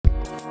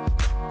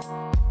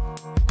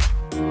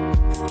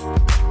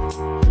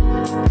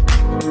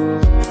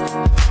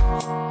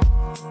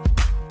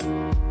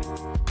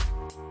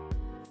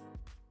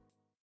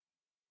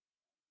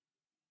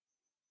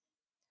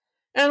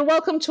and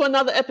welcome to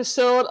another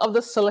episode of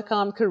the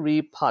Silicon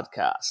Carib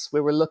podcast,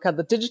 where we look at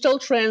the digital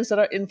trends that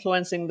are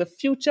influencing the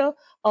future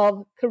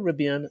of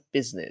Caribbean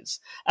business.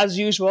 As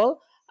usual,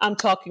 I'm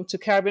talking to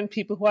Caribbean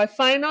people who I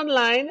find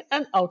online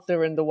and out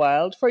there in the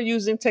wild for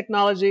using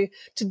technology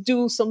to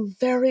do some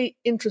very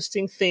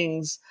interesting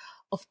things.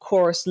 Of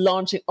course,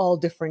 launching all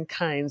different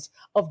kinds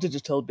of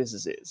digital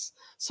businesses.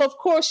 So, of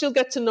course, you'll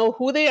get to know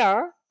who they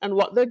are and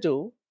what they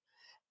do.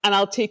 And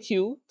I'll take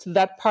you to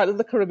that part of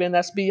the Caribbean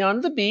that's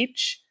beyond the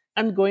beach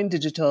and going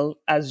digital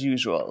as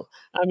usual.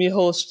 I'm your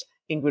host,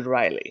 Ingrid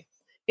Riley.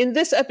 In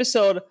this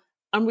episode,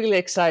 I'm really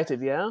excited,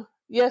 yeah?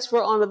 Yes,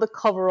 we're under the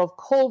cover of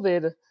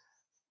COVID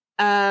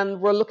and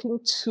we're looking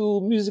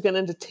to music and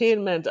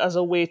entertainment as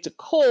a way to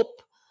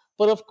cope.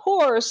 But of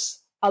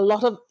course, a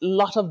lot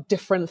of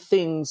different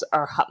things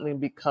are happening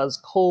because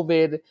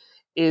COVID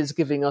is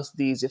giving us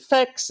these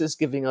effects, is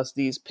giving us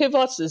these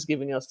pivots, is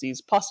giving us these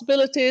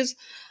possibilities.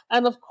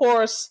 And of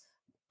course,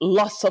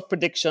 lots of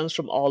predictions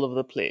from all over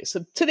the place.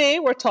 So today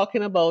we're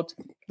talking about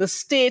the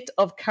state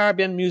of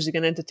Caribbean music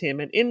and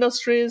entertainment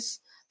industries,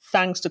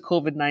 thanks to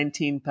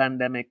COVID-19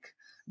 pandemic,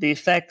 the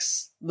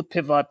effects, the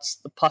pivots,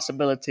 the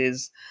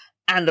possibilities,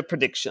 and the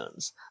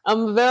predictions.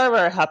 I'm very,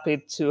 very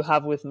happy to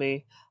have with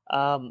me,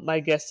 my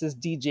guest is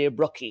DJ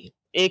Brucki,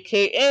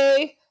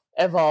 aka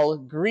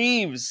Evol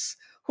Greaves,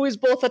 who is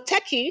both a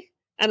techie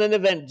and an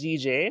event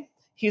DJ.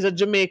 He's a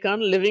Jamaican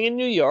living in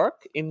New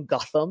York, in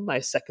Gotham, my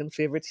second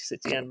favorite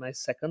city and my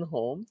second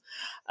home.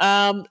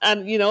 But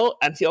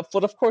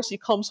of course, he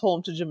comes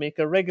home to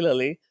Jamaica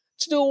regularly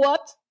to do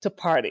what? To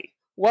party.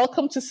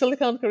 Welcome to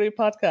Silicon Caribbean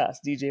Podcast,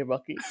 DJ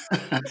Brucki.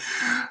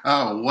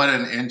 Oh, what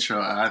an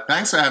intro.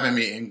 Thanks for having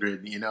me,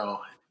 Ingrid.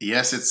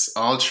 Yes, it's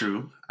all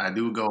true. I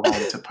do go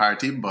home to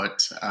party,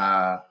 but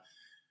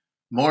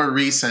more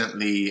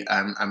recently,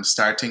 I'm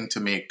starting to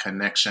make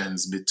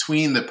connections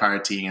between the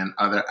partying and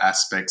other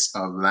aspects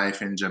of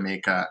life in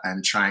Jamaica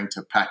and trying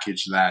to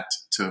package that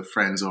to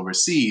friends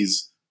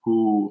overseas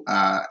who,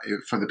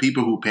 for the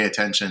people who pay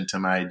attention to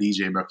my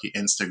DJ Brucki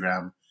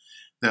Instagram,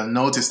 they'll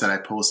notice that I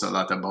post a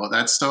lot about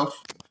that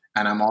stuff.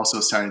 And I'm also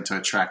starting to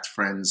attract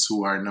friends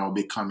who are now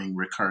becoming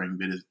recurring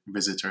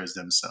visitors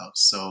themselves.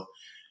 So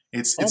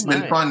it's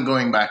been fun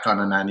going back on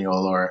an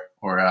annual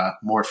or a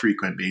more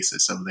frequent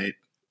basis of late.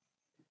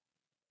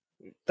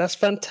 That's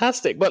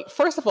fantastic. But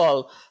first of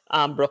all,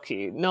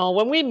 Brucki, now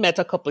when we met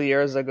a couple of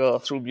years ago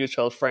through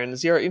mutual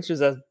friends, you're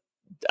introduced as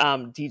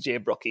DJ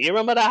Brucki. You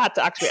remember that I had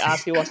to actually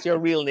ask you what's your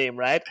real name,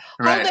 right?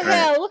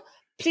 Hell,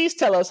 please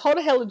tell us, how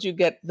the hell did you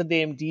get the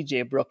name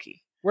DJ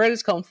Brucki? Where did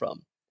this come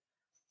from?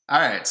 All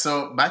right.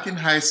 So back in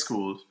high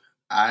school,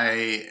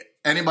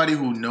 anybody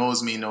who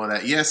knows me know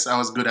that, yes, I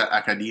was good at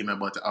academia,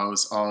 but I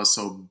was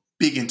also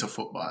big into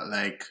football.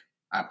 Like,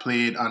 I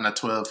played under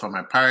 12 for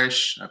my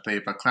parish. I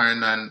played for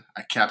Clarendon.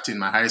 I captained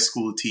my high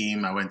school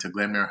team. I went to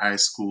Glenmere High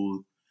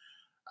School.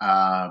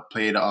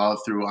 Played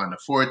all through under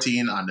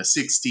 14, under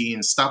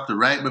 16. Stopped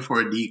right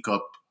before D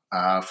Cup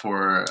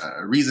for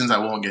reasons I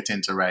won't get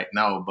into right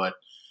now. But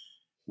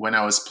when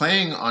I was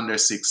playing under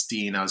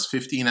 16, I was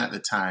 15 at the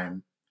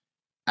time,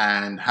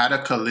 and had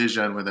a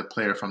collision with a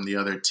player from the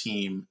other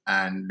team.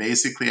 And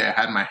basically, I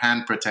had my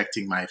hand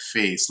protecting my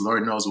face.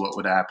 Lord knows what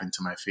would have happened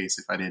to my face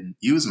if I didn't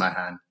use my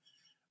hand.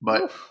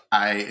 But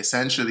I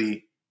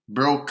essentially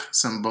broke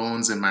some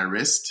bones in my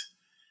wrist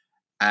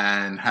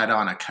and had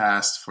on a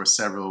cast for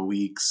several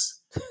weeks.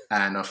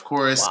 And of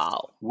course,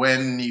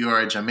 when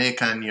you're a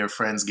Jamaican, your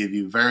friends give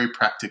you very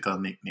practical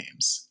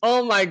nicknames.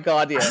 Oh my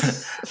God,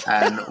 yes.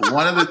 And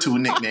one of the two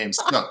nicknames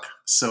stuck.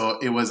 So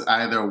it was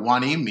either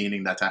Wani,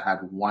 meaning that I had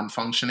one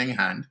functioning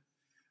hand,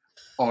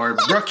 or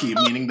Brucki,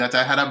 meaning that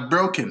I had a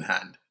broken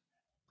hand.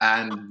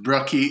 And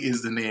Brucki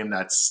is the name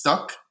that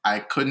stuck. I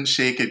couldn't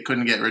shake it,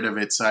 couldn't get rid of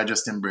it, so I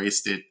just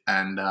embraced it.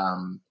 And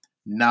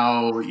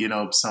now,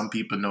 some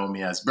people know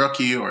me as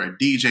Brucki or a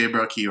DJ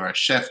Brucki or a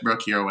Chef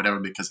Brucki or whatever,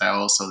 because I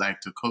also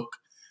like to cook.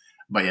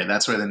 But yeah,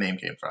 that's where the name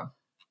came from.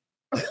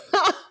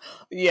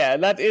 Yeah,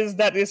 that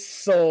is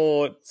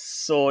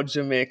so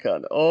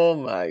Jamaican. Oh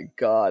my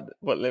God!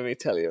 But let me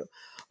tell you.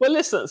 Well,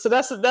 listen. So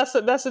that's a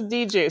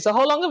DJ. So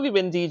how long have you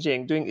been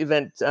DJing, doing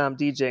event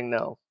DJing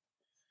now?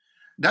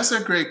 That's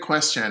a great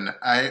question.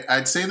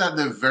 I'd say that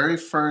the very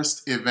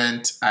first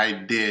event I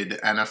did,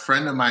 and a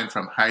friend of mine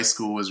from high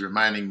school was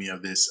reminding me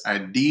of this, I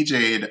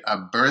DJ'd a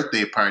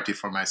birthday party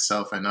for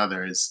myself and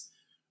others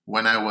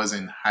when I was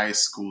in high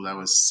school. I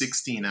was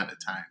 16 at the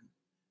time.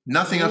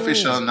 Nothing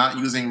official, not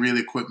using real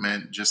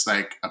equipment, just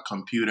like a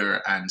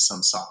computer and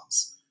some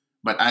songs.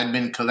 But I'd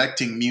been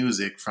collecting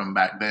music from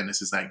back then.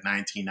 This is like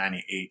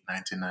 1998,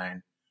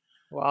 99.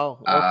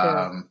 Wow.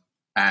 Okay.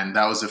 And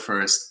that was the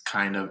first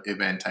kind of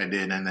event I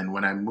did. And then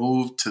when I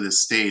moved to the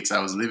States,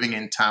 I was living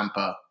in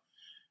Tampa.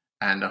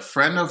 And a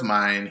friend of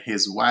mine,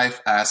 his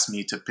wife asked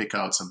me to pick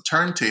out some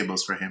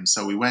turntables for him.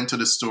 So we went to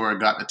the store,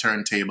 got the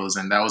turntables,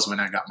 and that was when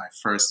I got my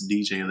first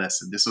DJ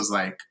lesson. This was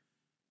like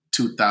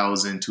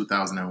 2000,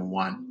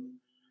 2001.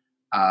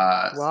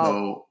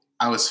 So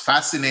I was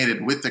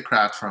fascinated with the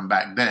craft from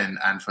back then.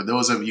 And for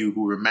those of you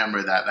who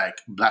remember that, like,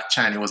 Black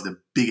China was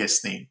the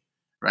biggest thing.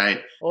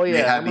 right? Oh They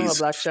yeah, I had remember these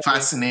Black China.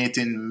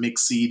 fascinating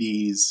mix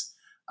CDs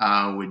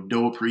with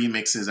dope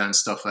remixes and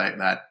stuff like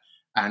that.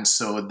 And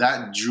so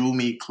that drew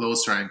me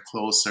closer and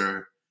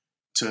closer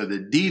to the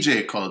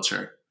DJ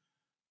culture.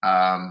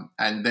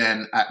 And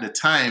then at the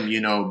time,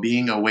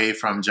 being away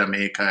from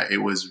Jamaica, it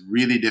was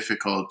really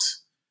difficult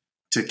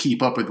to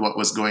keep up with what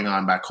was going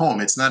on back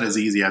home. It's not as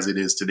easy as it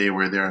is today,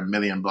 where there are a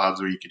million blogs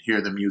where you could hear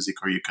the music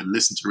or you could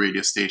listen to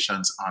radio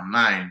stations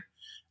online.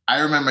 I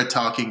remember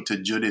talking to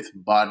Judith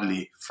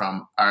Bodley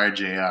from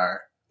RJR,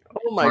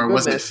 Oh my or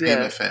was it goodness,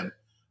 Fame yeah. FM?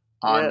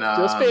 Yeah. On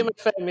Just famous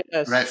fame, right,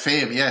 yes.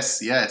 Fame,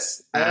 yes. Yeah.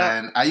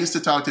 And I used to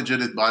talk to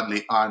Judith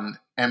Bodley on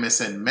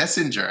MSN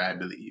Messenger, I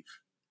believe.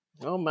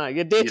 Oh my,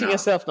 you're You dating know,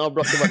 yourself now,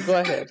 Brucki, but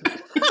go ahead.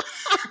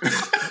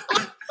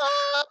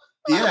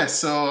 yeah.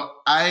 So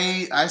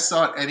I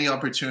sought any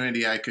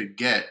opportunity I could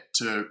get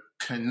to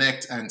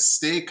connect and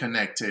stay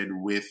connected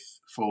with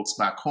folks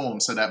back home,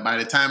 so that by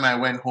the time I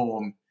went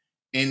home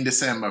in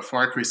December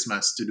for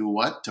Christmas to do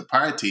what? To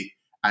party,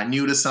 I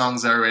knew the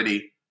songs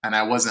already and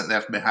I wasn't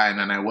left behind,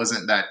 and I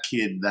wasn't that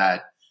kid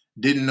that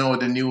didn't know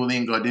the new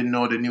lingo, didn't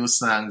know the new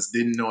songs,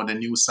 didn't know the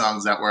new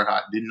songs that were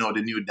hot, didn't know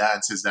the new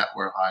dances that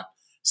were hot.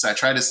 So I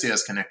tried to stay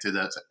as connected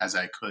as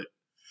I could.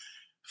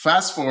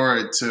 Fast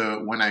forward to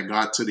when I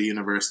got to the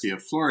University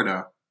of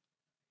Florida.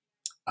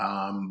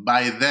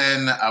 By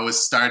then, I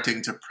was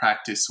starting to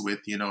practice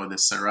with, the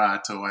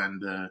Serato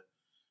and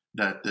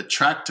the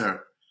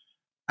Tractor,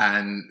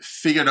 and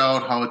figured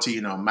out how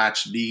to,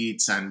 match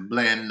beats and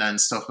blend and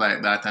stuff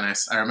like that. And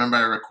I remember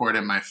I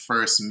recorded my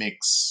first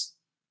mix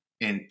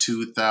in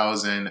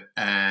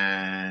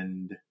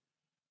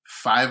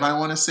 2005, I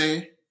want to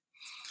say.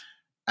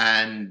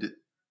 And,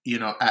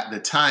 at the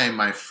time,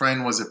 my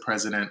friend was the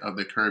president of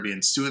the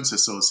Caribbean Students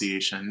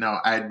Association.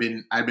 Now, I'd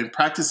been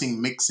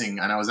practicing mixing,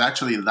 and I was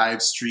actually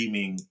live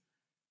streaming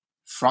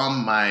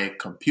from my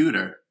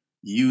computer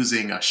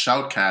using a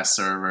Shoutcast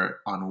server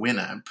on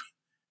Winamp.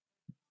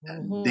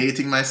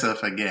 Dating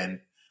myself again.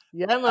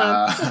 Yeah,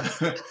 man.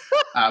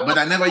 But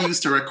I never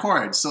used to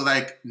record. So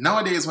like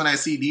nowadays when I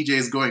see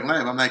DJs going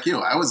live, I'm like, yo,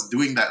 I was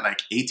doing that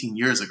like 18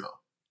 years ago.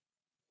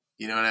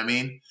 You know what I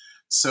mean?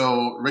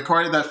 So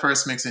recorded that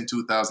first mix in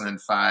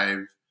 2005.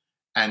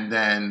 And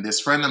then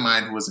this friend of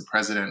mine who was the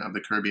president of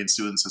the Caribbean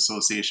Students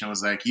Association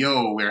was like,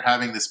 yo, we're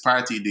having this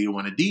party. Do you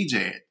want to DJ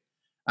it?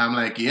 I'm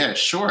like, yeah,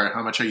 sure.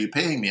 How much are you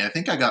paying me? I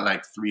think I got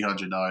like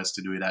 $300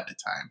 to do it at the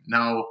time.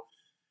 Now,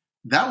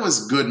 that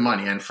was good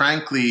money. And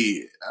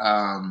frankly,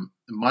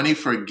 money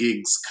for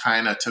gigs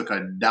kind of took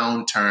a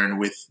downturn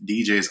with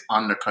DJs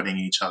undercutting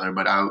each other.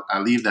 But I'll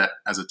leave that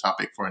as a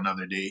topic for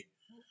another day.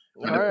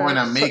 But the point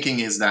I'm making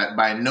is that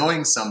by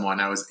knowing someone,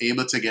 I was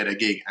able to get a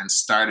gig and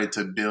started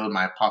to build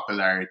my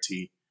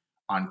popularity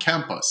on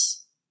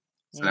campus.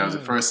 So that was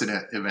the first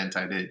event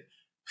I did.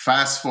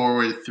 Fast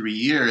forward 3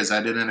 years,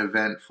 I did an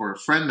event for a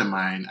friend of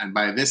mine. And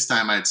by this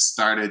time, I'd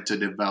started to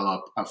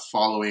develop a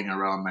following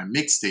around my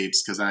mixtapes,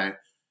 because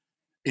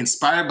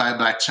inspired by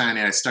Black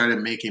China, I started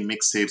making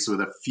mixtapes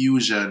with a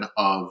fusion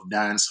of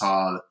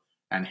dancehall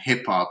and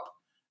hip hop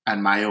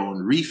and my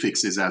own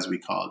refixes, as we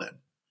call them.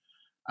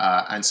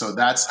 And so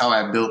that's how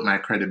I built my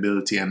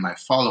credibility and my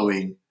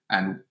following.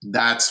 And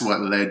that's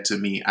what led to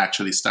me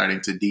actually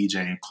starting to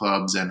DJ in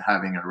clubs and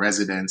having a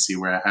residency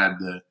where I had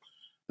the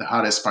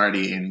hottest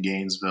party in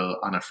Gainesville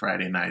on a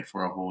Friday night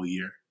for a whole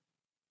year.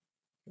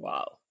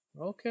 Wow.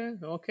 Okay.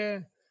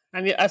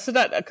 And yeah, I said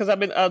that because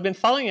I've been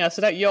following you. I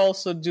said that you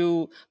also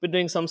been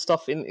doing some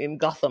stuff in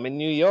Gotham, in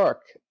New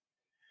York.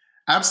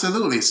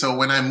 Absolutely. So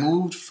when I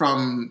moved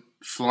from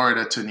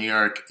Florida to New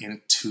York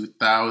in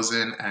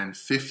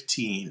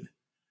 2015,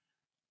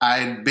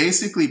 I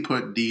basically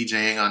put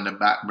DJing on the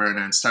back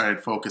burner and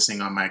started focusing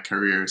on my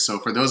career. So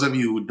for those of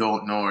you who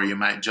don't know, or you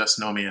might just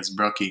know me as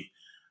Brucki,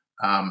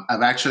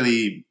 I've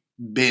actually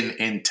been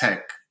in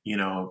tech,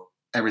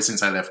 ever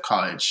since I left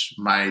college.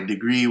 My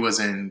degree was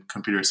in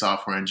computer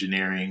software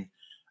engineering.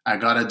 I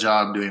got a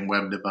job doing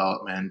web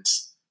development,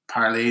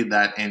 parlayed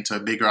that into a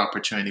bigger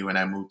opportunity when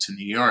I moved to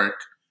New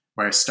York,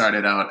 where I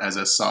started out as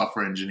a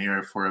software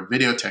engineer for a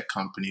video tech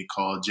company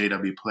called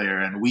JW Player.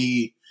 And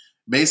we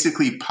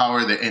basically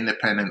power the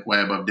independent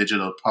web of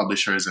digital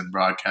publishers and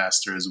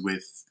broadcasters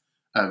with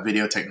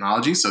video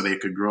technology so they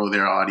could grow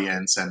their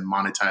audience and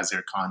monetize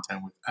their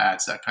content with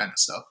ads, that kind of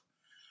stuff.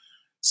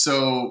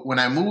 So when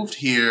I moved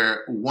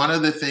here, one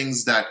of the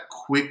things that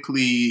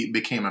quickly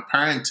became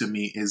apparent to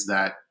me is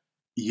that,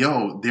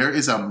 there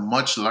is a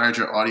much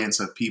larger audience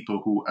of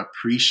people who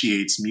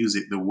appreciates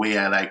music the way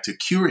I like to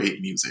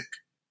curate music.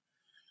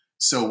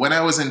 So when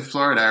I was in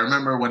Florida, I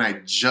remember when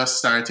I just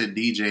started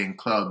DJing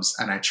clubs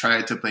and I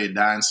tried to play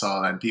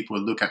dancehall and people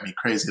would look at me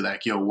crazy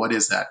like, yo, what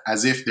is that?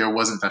 As if there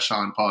wasn't a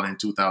Sean Paul in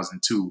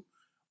 2002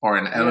 or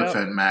an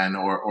Elephant Man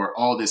or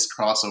all this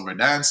crossover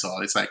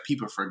dancehall. It's like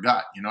people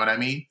forgot, you know what I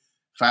mean?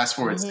 Fast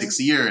forward 6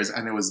 years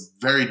and it was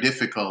very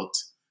difficult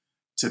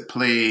to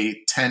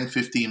play 10,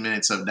 15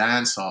 minutes of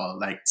dancehall,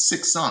 like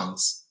 6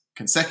 songs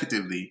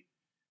consecutively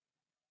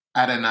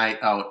at a night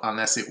out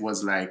unless it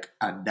was like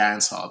a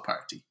dancehall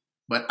party.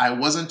 but I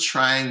wasn't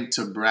trying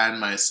to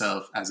brand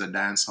myself as a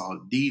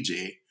dancehall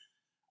DJ.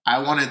 I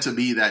wanted to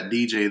be that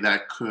DJ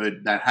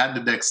that had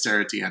the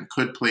dexterity and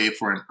could play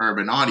for an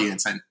urban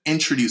audience and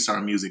introduce our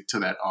music to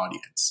that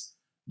audience.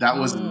 That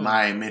was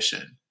my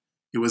mission.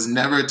 It was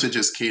never to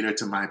just cater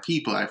to my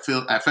people. I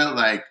felt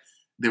like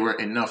there were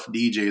enough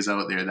DJs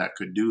out there that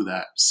could do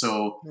that.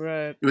 So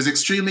Right. it was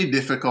extremely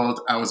difficult.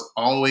 I was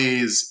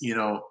always,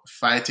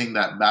 fighting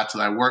that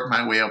battle. I worked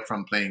my way up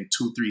from playing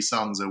 2-3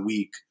 songs a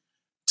week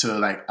to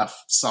like a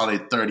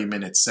solid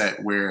 30-minute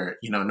set where,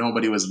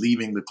 nobody was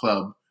leaving the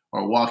club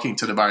or walking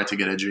to the bar to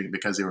get a drink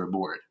because they were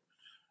bored.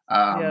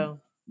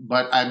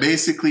 But I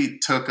basically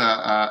took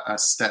a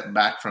step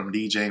back from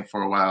DJing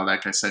for a while.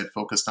 Like I said,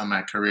 focused on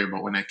my career.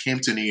 But when I came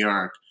to New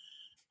York,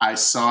 I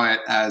saw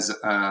it as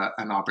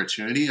an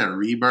opportunity, a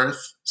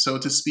rebirth, so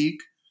to speak.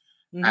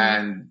 Mm-hmm.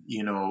 And,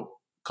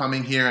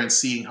 coming here and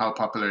seeing how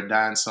popular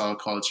dancehall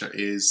culture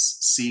is,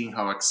 seeing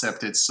how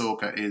accepted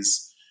soca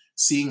is,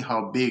 seeing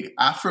how big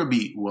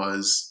Afrobeat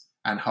was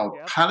and how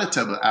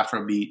palatable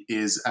Afrobeat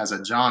is as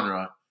a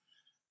genre.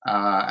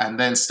 And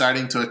then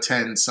starting to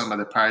attend some of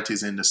the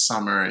parties in the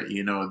summer,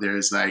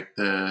 there's like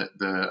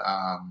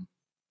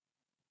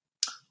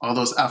all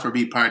those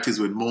Afrobeat parties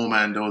with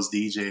MoMA and those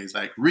DJs,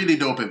 like really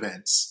dope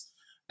events,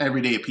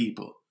 everyday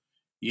people.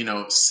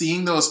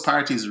 Seeing those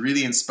parties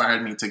really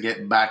inspired me to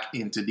get back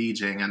into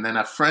DJing. And then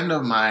a friend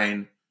of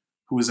mine,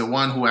 who is the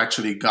one who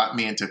actually got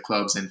me into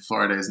clubs in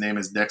Florida, his name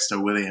is Dexter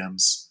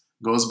Williams,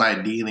 goes by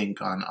D-Link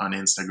on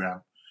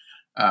Instagram.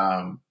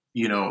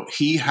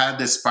 He had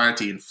this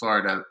party in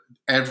Florida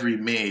every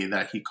May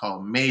that he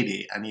called May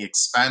Day, and he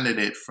expanded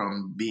it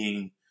from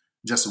being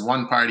just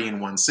one party in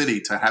one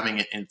city to having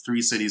it in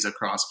 3 cities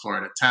across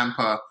Florida: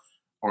 Tampa,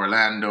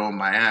 Orlando,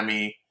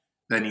 Miami.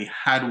 Then he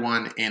had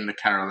one in the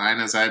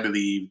Carolinas, I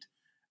believed,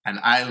 and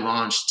I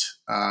launched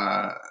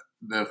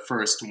the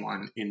first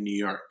one in New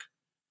York.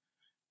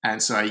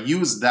 And so I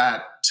used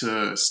that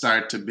to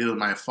start to build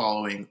my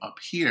following up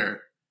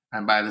here.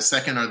 And by the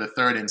second or the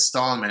third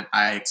installment,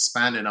 I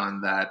expanded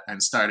on that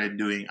and started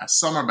doing a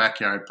summer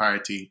backyard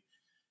party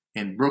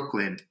in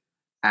Brooklyn.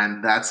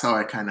 And that's how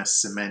I kind of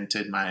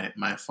cemented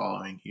my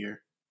following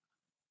here.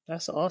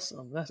 That's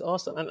awesome. That's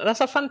awesome. And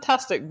that's a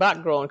fantastic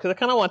background, because I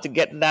kind of want to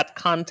get that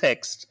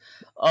context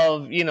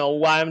of,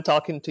 why I'm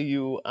talking to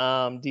you,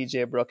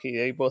 DJ Brucki.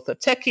 You're both a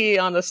techie,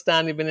 I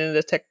understand. You've been in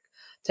the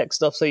tech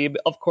stuff. So you,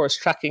 of course,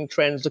 tracking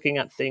trends, looking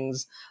at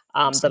things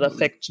that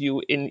affect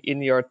you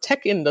in your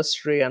tech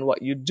industry and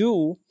what you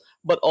do,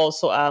 but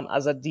also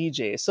as a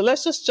DJ. So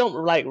let's just jump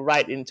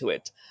right into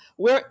it.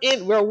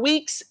 We're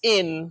weeks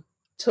in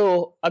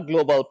to a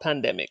global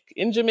pandemic.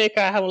 In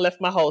Jamaica, I haven't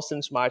left my house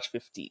since March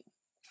 15th.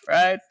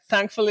 Right?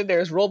 Thankfully,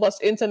 there's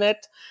robust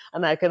internet,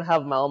 and I can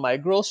have all my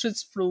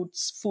groceries,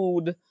 fruits,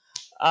 food,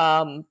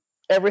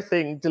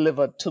 everything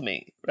delivered to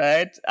me.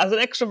 Right? As an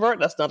extrovert,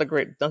 that's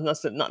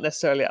not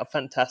necessarily a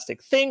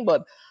fantastic thing,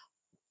 but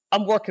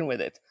I'm working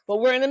with it.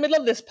 But we're in the middle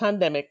of this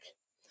pandemic,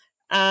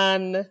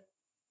 and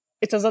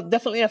it has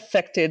definitely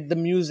affected the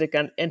music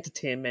and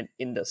entertainment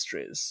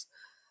industries.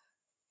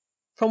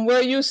 From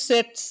where you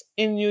sit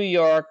in New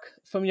York,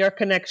 from your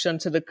connection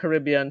to the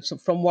Caribbean, so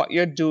from what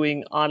you're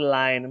doing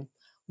online,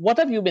 what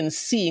have you been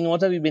seeing?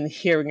 What have you been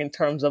hearing in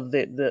terms of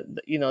the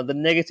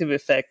negative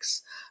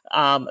effects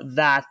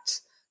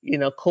that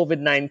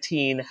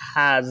COVID-19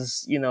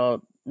 has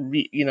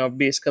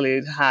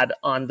basically had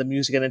on the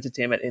music and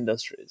entertainment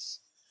industries?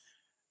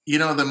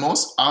 The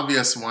most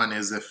obvious one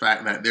is the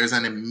fact that there's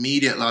an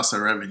immediate loss of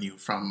revenue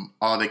from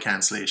all the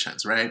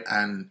cancellations, right?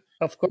 And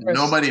of course,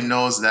 nobody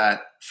knows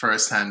that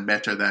firsthand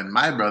better than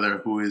my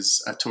brother, who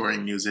is a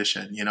touring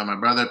musician. My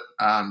brother,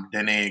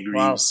 DJ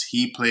Greaves,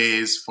 he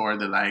plays for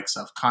the likes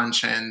of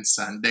Conscience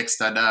and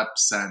Dexter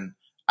Daps and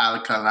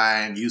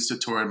Alkaline, used to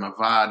tour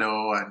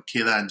Mavado and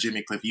Killa and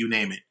Jimmy Cliff, you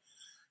name it.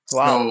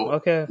 Wow. So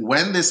okay.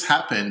 When this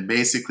happened,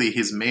 basically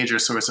his major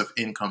source of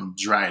income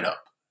dried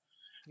up.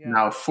 Yeah.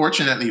 Now,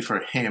 fortunately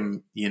for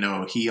him,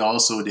 he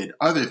also did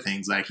other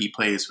things, like he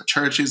plays for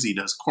churches, he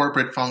does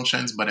corporate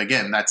functions, but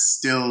again, that's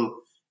still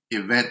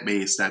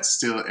event-based, that's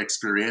still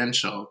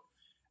experiential,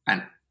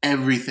 and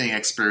everything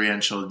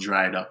experiential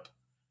dried up.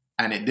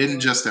 And it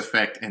didn't just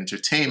affect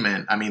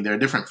entertainment. I mean, there are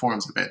different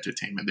forms of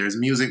entertainment. There's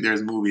music,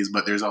 there's movies,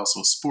 but there's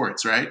also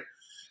sports, right?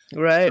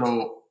 Right.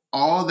 So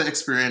all the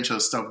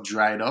experiential stuff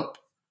dried up,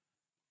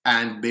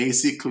 and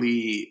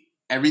basically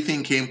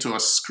everything came to a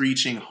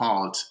screeching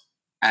halt,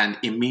 and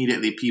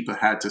immediately people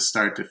had to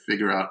start to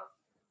figure out,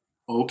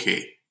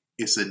 okay,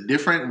 it's a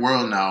different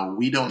world now.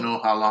 We don't know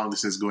how long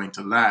this is going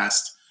to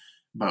last,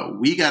 but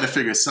we got to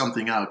figure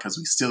something out because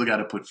we still got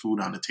to put food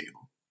on the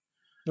table.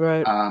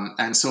 Right.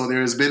 And so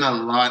there's been a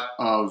lot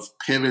of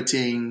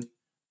pivoting,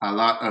 a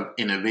lot of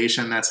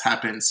innovation that's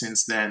happened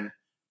since then.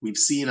 We've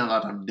seen a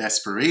lot of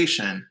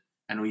desperation,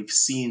 and we've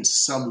seen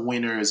some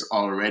winners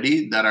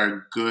already that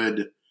are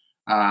good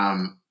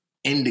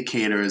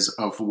indicators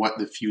of what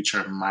the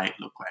future might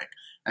look like.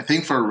 I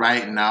think for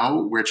right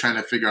now, we're trying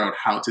to figure out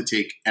how to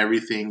take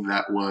everything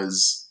that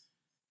was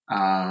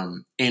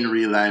in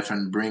real life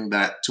and bring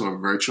that to a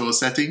virtual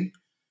setting.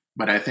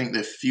 But I think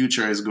the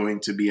future is going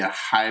to be a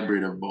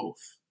hybrid of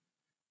both,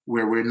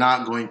 where we're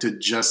not going to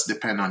just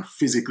depend on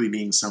physically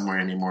being somewhere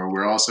anymore.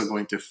 We're also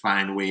going to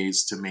find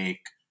ways to make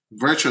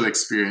virtual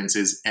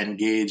experiences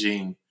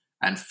engaging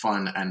and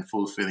fun and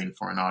fulfilling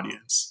for an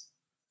audience.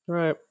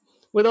 Right.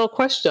 Without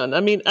question.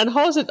 I mean, and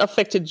how has it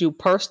affected you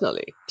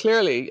personally?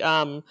 Clearly,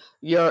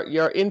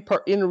 your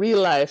in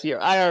real life, your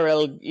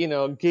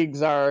IRL,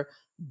 gigs are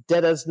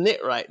dead as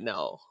knit right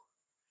now.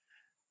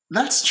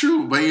 That's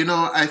true. But,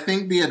 I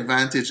think the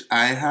advantage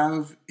I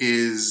have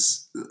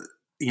is,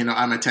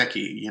 I'm a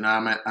techie.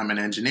 I'm an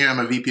engineer. I'm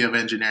a VP of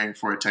engineering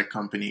for a tech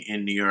company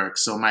in New York.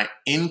 So my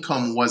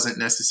income wasn't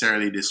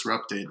necessarily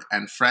disrupted.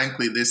 And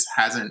frankly, this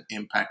hasn't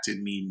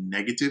impacted me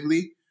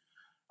negatively.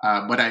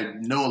 But I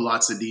know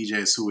lots of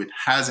DJs who it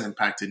has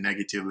impacted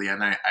negatively.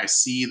 And I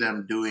see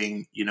them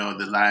doing,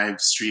 the live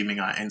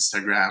streaming on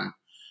Instagram,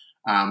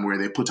 where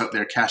they put up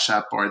their Cash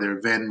App or their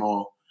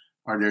Venmo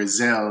or their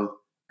Zelle,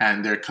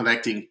 and they're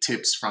collecting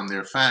tips from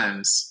their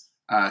fans.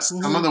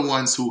 Some of the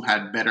ones who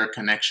had better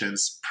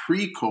connections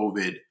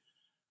pre-COVID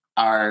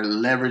are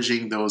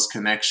leveraging those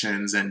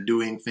connections and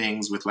doing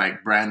things with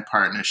like brand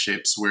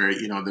partnerships where,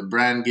 the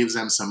brand gives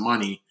them some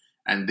money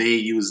and they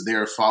use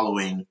their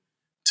following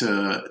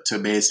to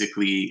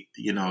basically,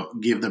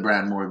 give the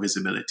brand more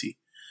visibility.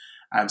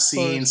 I've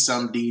seen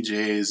some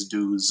DJs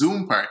do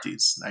Zoom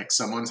parties, like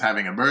someone's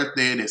having a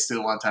birthday, they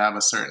still want to have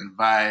a certain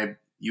vibe.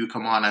 You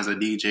come on as a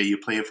DJ, you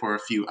play for a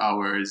few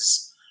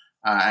hours,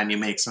 and you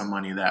make some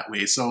money that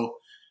way. So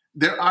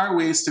there are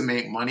ways to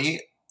make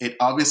money. It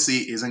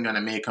obviously isn't going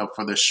to make up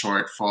for the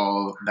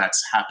shortfall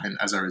that's happened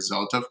as a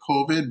result of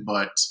COVID,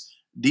 but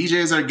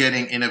DJs are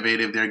getting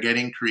innovative, they're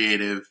getting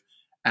creative.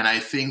 And I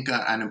think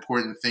an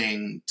important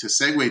thing to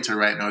segue to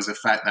right now is the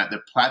fact that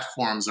the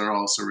platforms are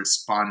also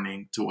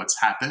responding to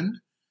what's happened.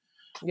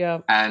 Yeah.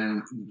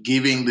 And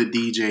giving the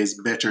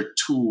DJs better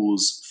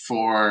tools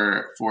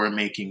for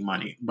making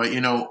money. But,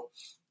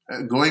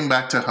 going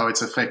back to how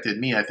it's affected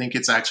me, I think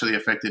it's actually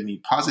affected me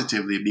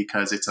positively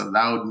because it's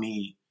allowed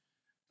me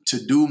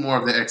to do more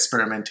of the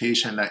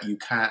experimentation that you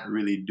can't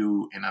really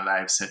do in a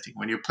live setting.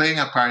 When you're playing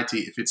a party,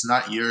 if it's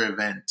not your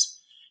event,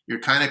 you're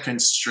kind of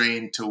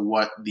constrained to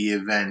what the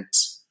event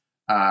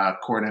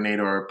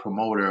coordinator or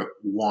promoter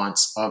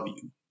wants of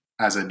you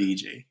as a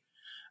DJ.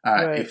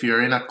 Right. If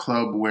you're in a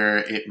club where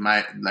it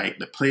might, like,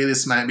 the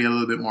playlist might be a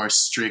little bit more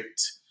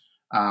strict,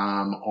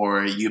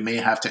 or you may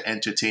have to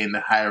entertain the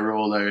high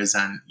rollers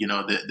and,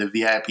 the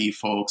VIP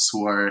folks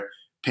who are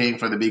paying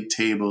for the big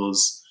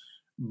tables.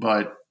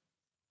 But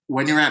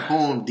when you're at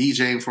home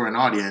DJing for an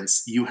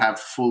audience, you have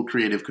full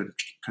creative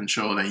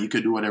control and you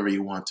could do whatever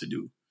you want to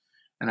do.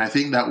 And I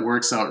think that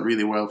works out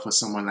really well for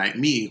someone like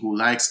me who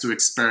likes to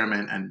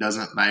experiment and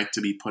doesn't like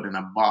to be put in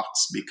a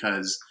box,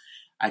 because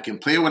I can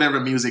play whatever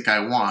music I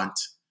want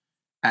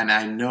and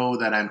I know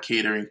that I'm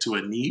catering to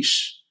a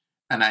niche,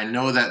 and I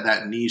know that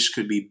that niche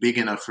could be big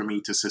enough for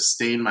me to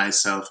sustain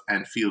myself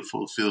and feel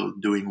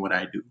fulfilled doing what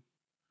I do.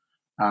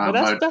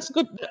 That's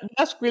good.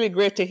 That's really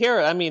great to hear.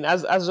 I mean,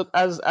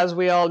 as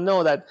we all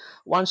know, that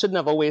one should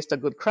never waste a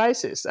good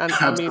crisis. And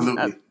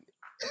Absolutely.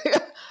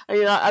 I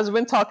mean, as we've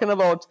been talking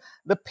about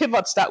the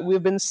pivots that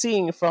we've been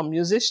seeing from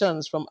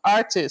musicians, from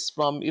artists,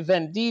 from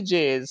event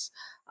DJs,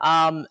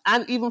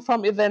 and even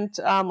from event,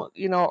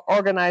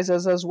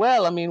 organizers as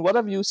well. I mean, what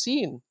have you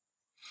seen?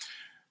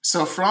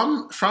 So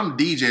from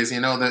DJs,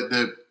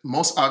 the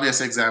most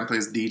obvious example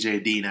is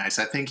DJ D-Nice.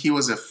 I think he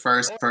was the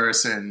first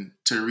person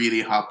to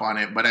really hop on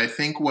it. But I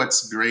think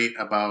what's great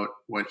about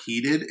what he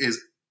did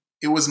is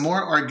it was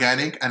more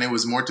organic and it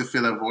was more to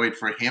fill a void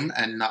for him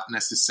and not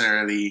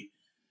necessarily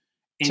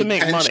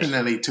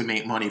intentionally to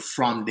make money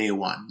from day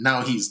one.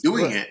 Now he's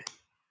doing it,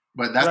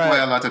 but that's why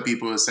a lot of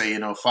people say,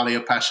 follow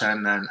your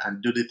passion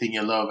and do the thing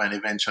you love, and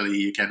eventually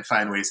you can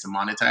find ways to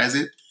monetize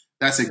it.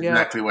 That's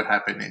exactly what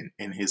happened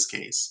in his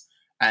case.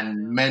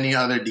 And many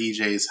other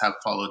DJs have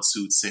followed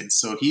suit since.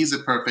 So he's a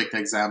perfect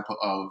example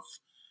of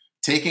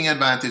taking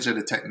advantage of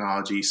the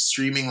technology,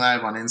 streaming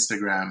live on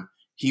Instagram.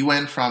 He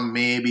went from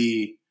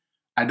maybe,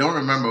 I don't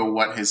remember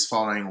what his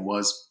following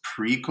was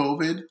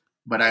pre-COVID,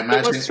 but I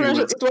imagine it was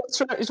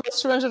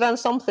 300 and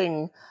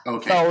something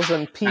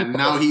thousand people. And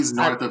now he's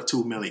north of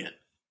 2 million.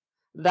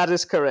 That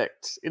is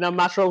correct. In a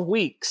matter of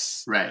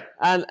weeks. Right.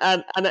 And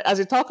as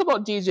you talk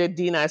about DJ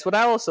D-Nice, what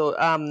I also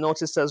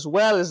noticed as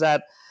well is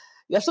that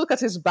you have to look at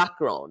his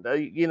background.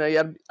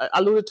 You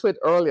alluded to it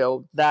earlier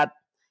that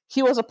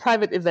he was a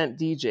private event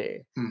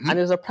DJ. Mm-hmm. And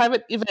he was a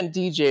private event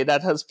DJ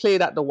that has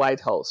played at the White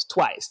House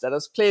twice, that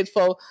has played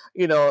for,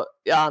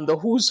 the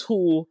who's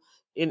who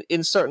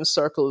in certain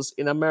circles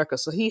in America.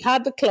 So he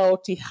had the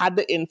clout, he had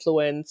the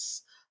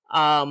influence,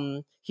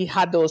 he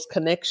had those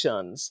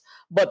connections.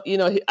 But,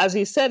 as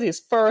he said,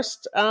 his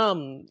first,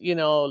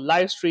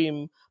 live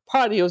stream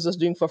party he was just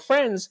doing for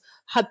friends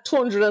had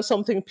 200 and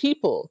something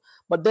people.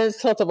 But then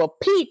sort of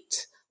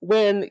peaked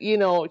when, he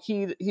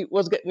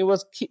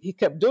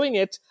kept doing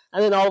it.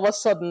 And then all of a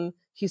sudden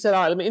he said,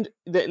 all right,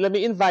 let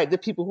me invite the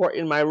people who are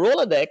in my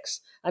Rolodex.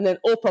 And then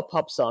Oprah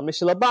pops on,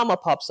 Michelle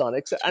Obama pops on.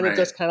 And It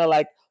just kind of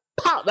like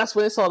pop, that's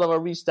when it sort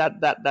of reached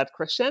that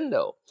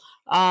crescendo.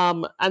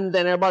 And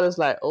then everybody's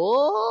like,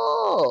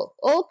 oh,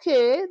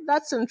 okay,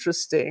 that's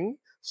interesting.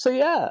 So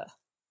yeah.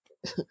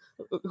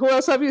 Who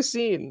else have you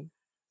seen?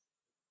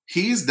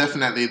 He's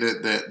definitely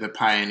the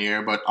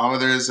pioneer, but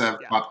others have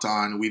Yeah. popped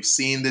on. We've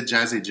seen the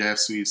Jazzy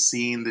Jeffs, we've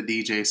seen the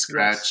DJ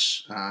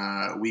Scratch,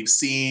 we've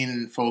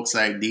seen folks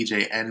like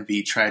DJ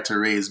Envy try to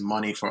raise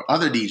money for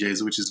other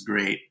DJs, which is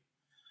great.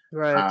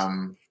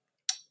 Right.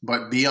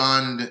 But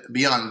beyond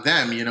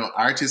them,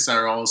 artists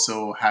are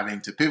also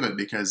having to pivot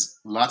because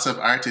lots of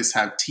artists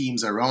have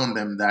teams around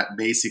them that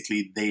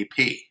basically they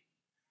pay.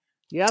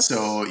 Yes.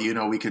 So,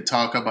 we could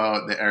talk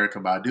about the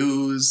Erykah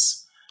Badu's.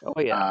 Oh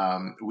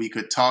yeah. We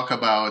could talk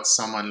about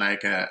someone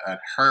like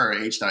her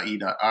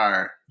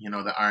H.E.R,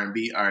 the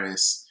R&B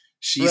artist.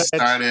 She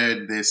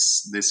started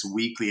this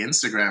weekly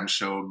Instagram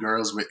show,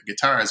 Girls with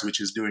Guitars,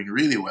 which is doing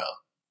really well.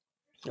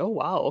 Oh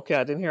wow! Okay,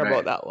 I didn't hear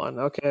about that one.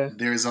 Okay.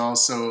 There's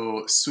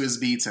also Swizz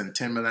Beatz and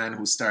Timbaland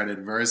who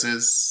started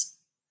Versus.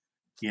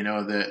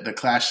 The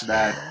clash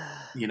that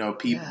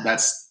people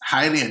that's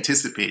highly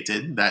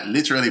anticipated, that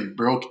literally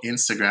broke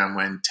Instagram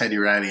when Teddy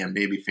Riley and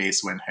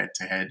Babyface went head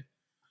to head.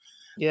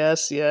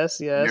 Yes.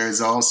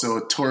 There's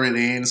also Tory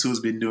Lanez, who's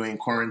been doing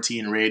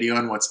quarantine radio.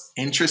 And what's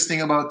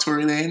interesting about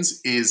Tory Lanez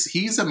is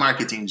he's a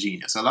marketing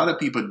genius. A lot of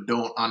people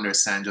don't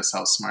understand just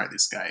how smart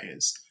this guy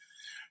is.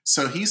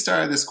 So he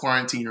started this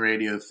quarantine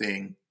radio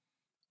thing,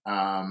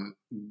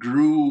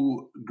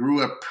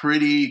 grew a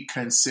pretty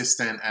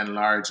consistent and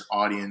large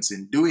audience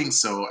in doing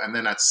so, and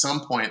then at some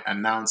point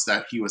announced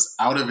that he was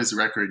out of his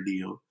record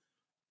deal.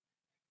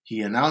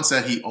 He announced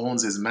that he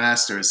owns his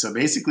masters. So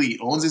basically, he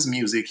owns his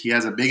music. He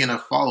has a big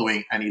enough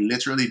following, and he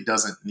literally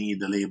doesn't need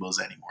the labels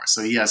anymore.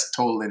 So he has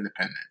total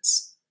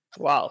independence.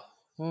 Wow.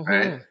 Mm-hmm.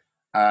 Right?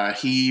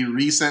 He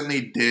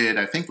recently did,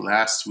 I think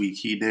last week,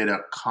 he did a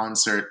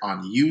concert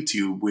on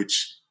YouTube,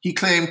 which he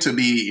claimed to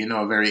be,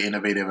 very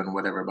innovative and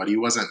whatever, but he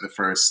wasn't the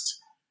first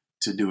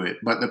to do it.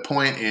 But the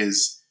point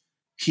is,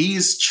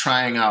 he's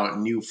trying out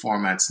new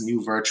formats,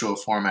 new virtual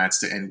formats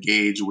to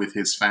engage with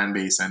his fan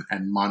base and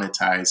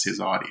monetize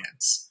his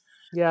audience.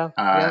 Yeah.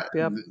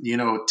 Yep.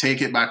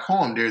 Take it back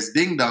home. There's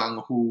Ding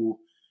Dong, who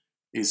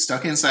is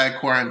stuck inside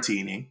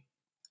quarantining.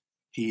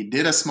 He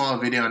did a small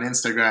video on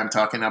Instagram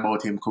talking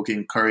about him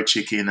cooking curry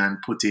chicken and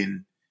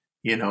putting,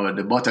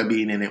 the butter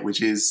bean in it,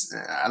 which is,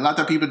 a lot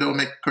of people don't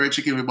make curry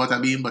chicken with butter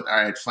bean, but all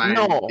right, fine,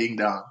 no. Ding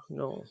Dong.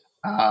 No.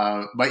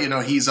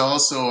 But, he's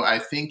also, I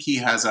think he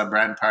has a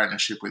brand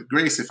partnership with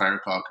Grace, if I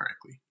recall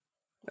correctly.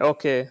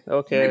 Okay.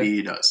 Maybe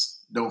he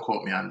does. Don't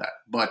quote me on that.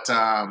 But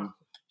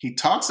he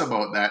talks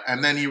about that,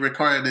 and then he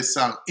recorded this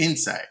song,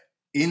 Inside.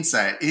 You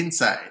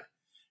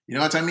know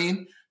what I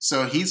mean?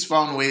 So he's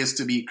found ways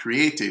to be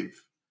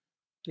creative,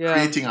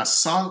 creating a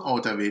song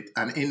out of it.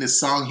 And in the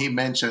song, he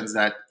mentions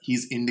that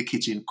he's in the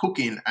kitchen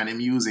cooking and him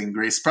using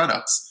Grace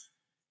products.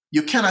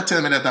 You cannot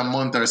tell me that a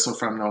month or so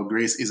from now,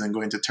 Grace isn't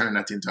going to turn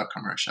that into a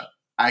commercial.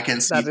 I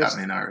can see it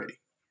happening already.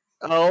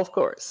 Oh, of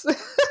course.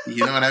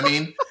 You know what I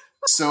mean?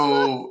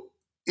 So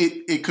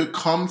it could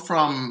come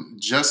from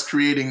just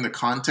creating the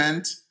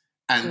content,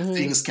 and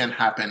things can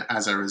happen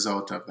as a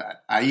result of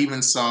that. I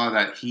even saw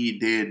that he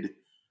did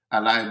a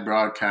live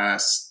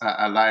broadcast,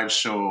 a live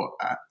show.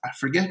 I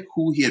forget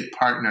who he had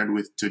partnered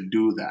with to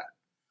do that.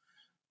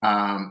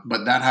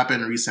 But that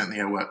happened recently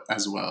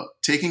as well.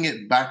 Taking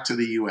it back to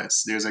the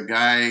US, there's a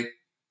guy,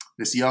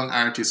 this young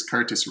artist,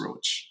 Curtis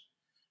Roach,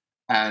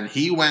 and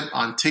he went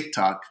on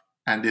TikTok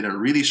and did a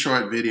really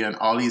short video, and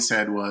all he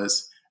said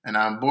was, and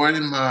I'm bored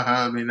in my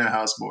house, I'm in the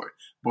house bored.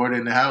 Bored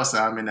in the house,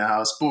 I'm in the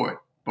house bored.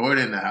 Bored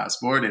in the house,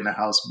 bored in the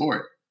house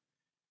bored.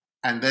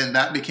 And then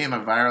that became a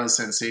viral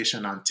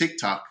sensation on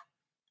TikTok.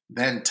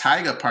 Then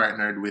Tyga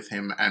partnered with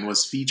him and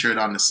was featured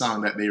on the song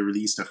that they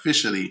released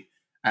officially,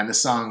 and the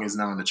song is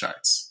now on the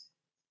charts.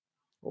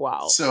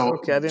 Wow. So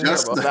okay, I didn't hear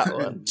about that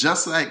one.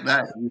 Just like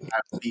that, you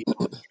have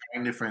people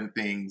trying different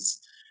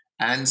things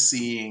and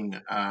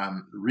seeing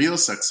real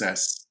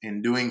success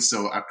in doing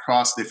so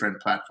across different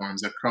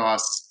platforms,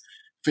 across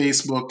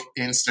Facebook,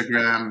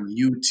 Instagram,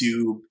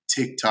 YouTube,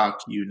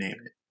 TikTok, you name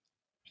it.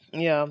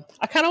 Yeah,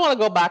 I kind of want to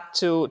go back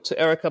to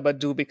Erykah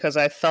Badu because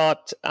I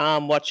thought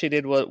what she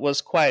did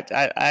was quite.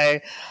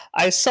 I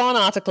saw an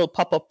article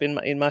pop up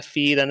in my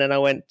feed, and then I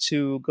went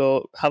to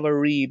go have a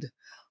read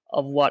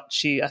of what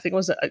she. I think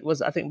it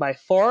was I think by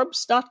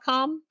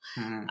Forbes.com.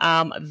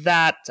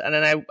 That, and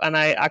then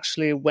I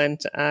actually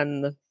went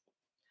and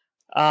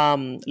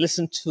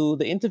listened to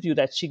the interview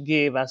that she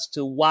gave as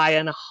to why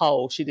and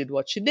how she did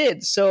what she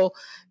did. So,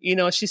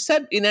 she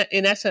said in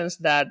essence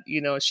that,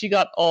 she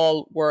got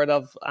all word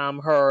of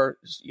her,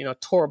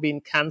 tour being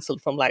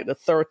canceled from like the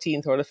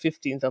 13th or the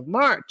 15th of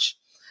March.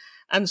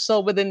 And so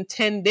within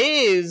 10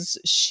 days,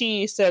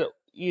 she said,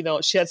 she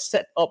had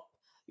set up,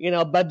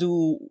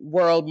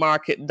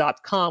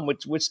 BaduWorldMarket.com,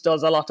 which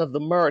does a lot of the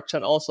merch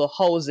and also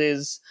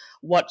houses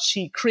what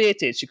she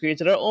created. She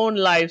created her own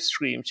live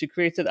stream. She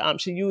created,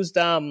 she used,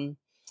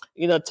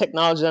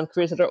 technology and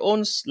created her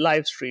own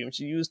live stream.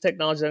 She used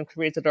technology and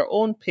created her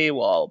own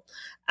paywall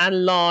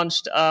and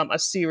launched a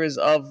series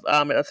of,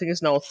 I think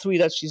it's now 3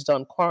 that she's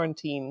done,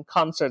 quarantine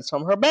concerts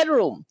from her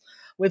bedroom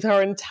with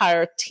her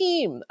entire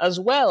team as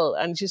well.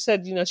 And she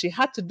said, she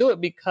had to do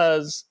it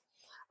because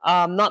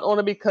not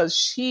only because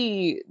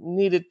she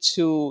needed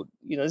to,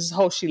 this is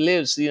how she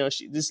lives,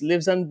 she this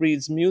lives and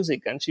breathes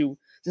music, and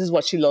this is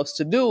what she loves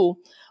to do.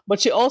 But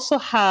she also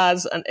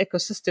has an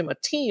ecosystem, a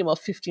team of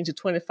 15 to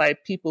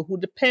 25 people who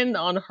depend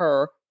on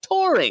her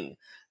touring,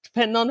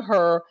 depend on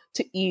her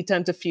to eat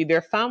and to feed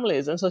their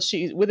families. And so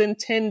within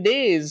 10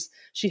 days,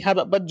 she had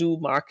up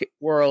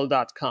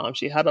BadooMarketWorld.com.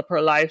 She had up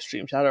her live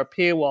stream. She had her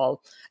paywall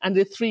and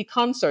did 3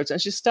 concerts.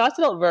 And she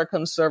started out very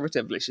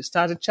conservatively. She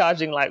started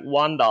charging like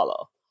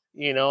 $1.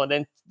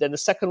 Then the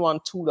second one,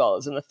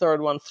 $2, and the third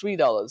one,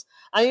 $3.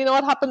 And you know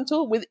what happened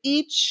too? With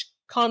each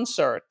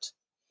concert,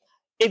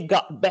 it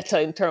got better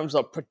in terms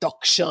of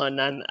production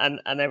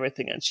and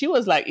everything. And she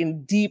was like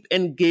in deep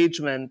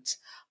engagement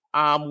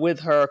with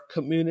her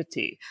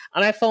community.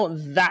 And I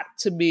found that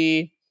to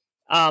be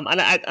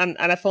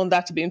I found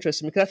that to be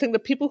interesting, because I think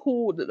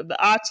the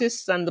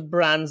artists and the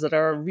brands that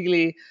are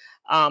really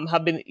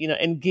have been,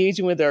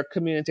 engaging with their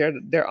community, or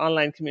their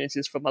online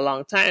communities from a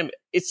long time,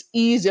 it's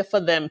easier for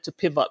them to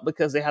pivot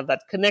because they have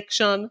that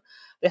connection,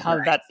 they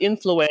have that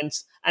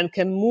influence, and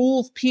can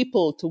move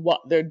people to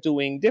what they're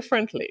doing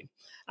differently.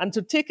 And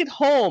to take it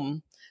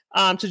home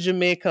to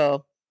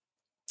Jamaica,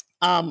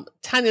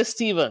 Tanya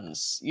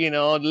Stevens,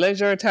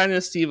 Leisure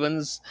Tanya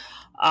Stevens,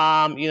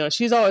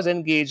 she's always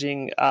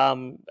engaging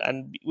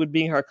and with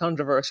being her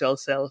controversial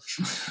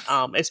self,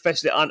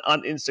 especially on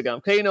Instagram.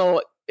 Okay,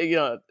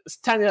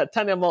 Tanya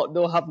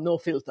don't have no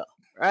filter,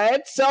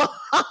 right? So,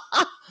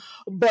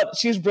 but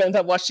she's brilliant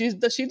at what she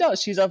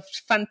does. She's a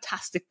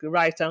fantastic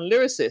writer and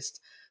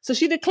lyricist. So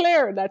she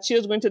declared that she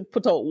was going to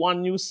put out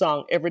 1 new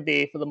song every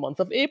day for the month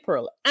of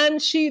April,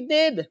 and she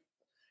did,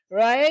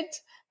 right?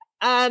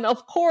 And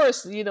of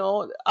course, as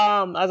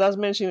I was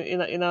mentioning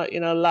in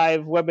a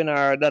live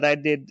webinar that I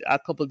did a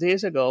couple of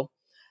days ago,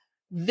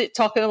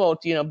 talking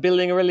about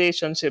building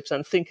relationships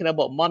and thinking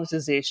about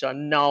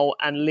monetization now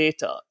and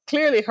later.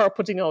 Clearly, her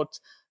putting out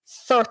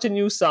 30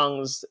 new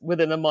songs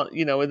within a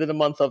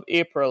month of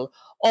April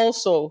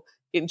also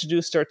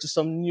introduced her to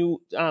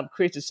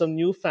created some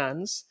new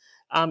fans.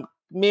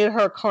 Made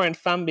her current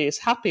fan base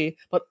happy,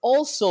 but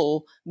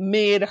also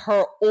made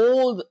her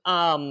old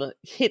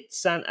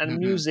hits and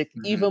music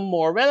even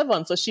more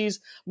relevant. So she's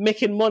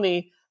making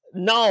money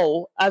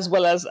now, as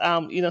well as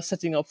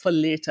setting up for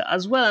later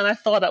as well. And I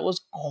thought that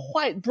was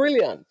quite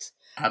brilliant.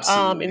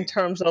 Absolutely. In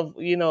terms of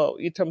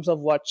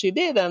what she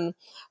did. And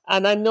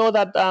I know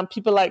that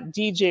people like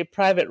DJ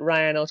Private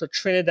Ryan out of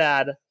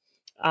Trinidad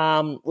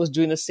was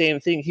doing the same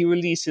thing. He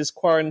released his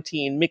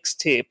quarantine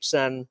mixtapes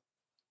and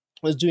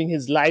was doing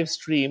his live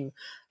stream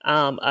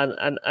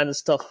and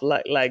stuff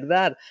like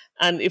that.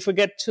 And if we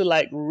get to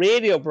like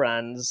radio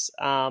brands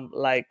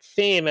like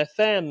Fame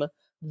FM,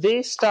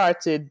 they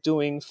started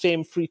doing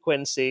Fame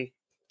Frequency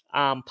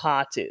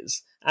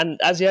parties. And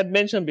as you had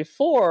mentioned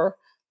before,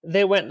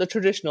 they went the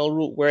traditional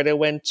route where they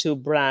went to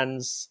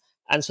brands,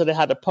 and so they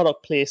had the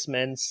product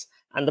placements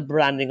and the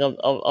branding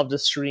of the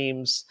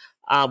streams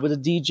with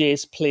the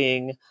DJs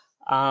playing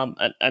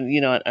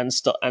and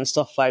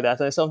stuff like that.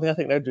 And it's something I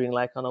think they're doing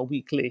like on a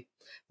weekly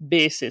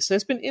basis. So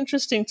it's been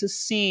interesting to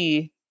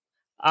see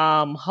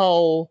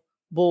how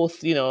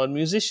both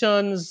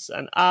musicians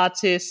and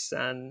artists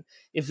and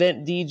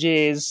event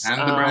DJs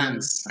and the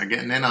brands are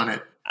getting in on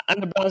it.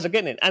 And the brands are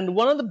getting it. And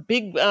one of the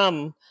big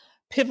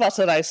pivots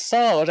that I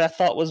saw, which I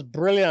thought was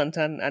brilliant,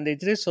 and they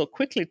did it so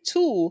quickly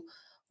too,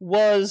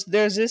 was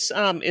there's this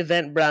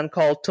event brand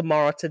called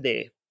Tomorrow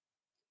Today.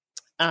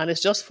 And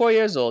it's just 4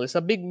 years old. It's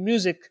a big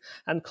music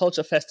and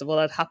culture festival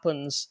that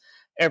happens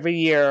every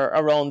year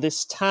around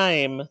this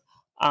time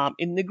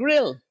in the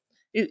Grill.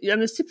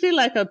 And it's typically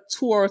like a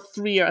 2 or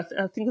 3, or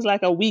I think it's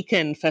like a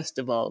weekend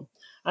festival.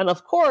 And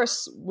of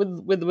course,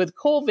 with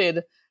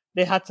COVID,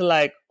 they had to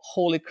like,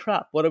 holy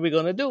crap, what are we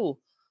going to do?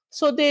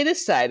 So they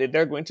decided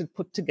they're going to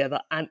put together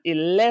an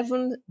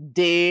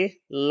 11-day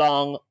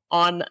long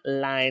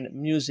online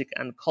music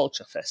and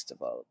culture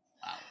festival.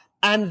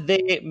 And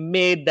they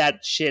made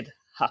that shit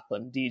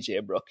happen, DJ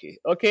Brucki.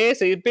 Okay,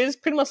 so it's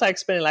pretty much like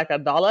spending like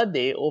 $1 a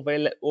day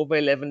over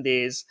 11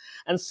 days,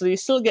 and so you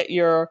still get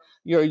your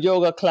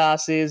yoga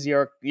classes,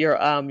 your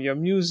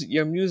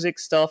music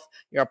stuff,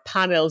 your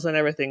panels and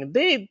everything.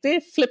 They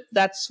flipped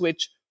that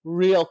switch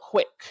real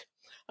quick.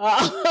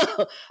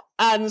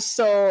 And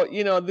so,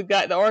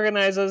 the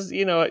organizers,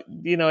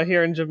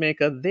 here in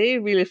Jamaica, they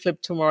really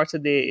flipped Tomorrow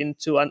Today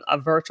into a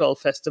virtual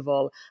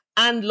festival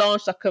and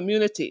launched a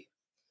community,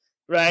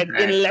 right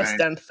in less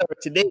than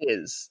 30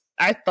 days.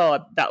 I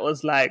thought that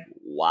was like,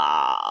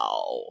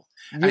 wow.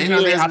 You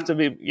really have to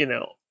be,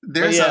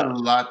 There's a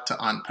lot to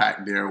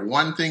unpack there.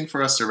 One thing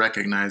for us to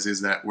recognize is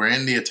that we're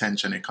in the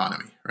attention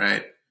economy,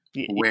 right?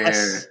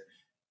 Where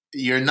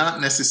you're not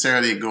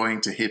necessarily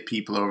going to hit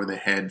people over the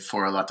head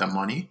for a lot of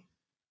money.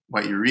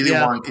 What you really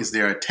Yeah. want is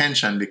their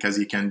attention because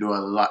you can do a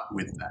lot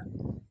with that.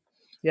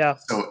 Yeah.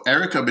 So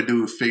Erica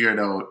Badu figured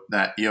out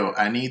that, yo,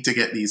 I need to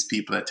get these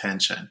people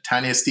attention.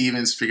 Tanya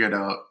Stevens figured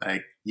out,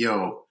 like,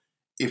 yo,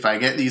 if I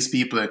get these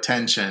people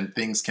attention,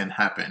 things can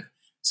happen.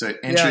 So it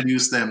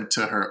introduced them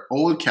to her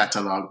old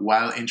catalog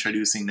while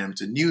introducing them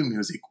to new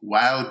music,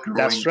 while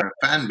growing her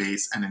fan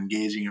base and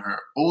engaging her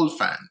old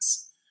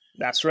fans.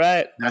 That's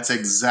right. That's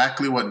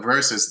exactly what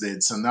Versus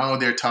did. So now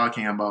they're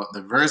talking about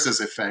the Versus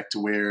effect,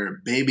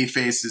 where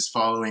Babyface's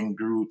following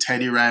grew,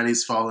 Teddy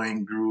Riley's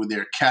following grew,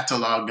 their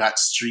catalog got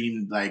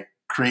streamed like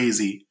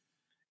crazy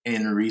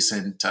in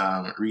recent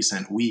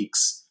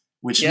weeks,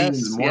 which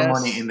means more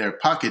money in their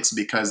pockets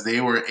because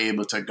they were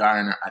able to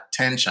garner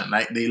attention.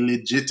 Like, they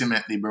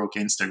legitimately broke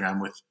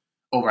Instagram with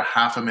over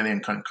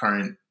 500,000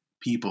 concurrent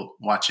people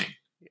watching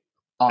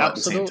all at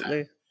the same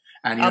time.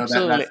 And you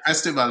know, that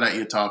festival that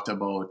you talked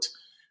about,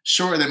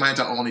 sure, they might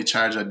have only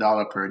charged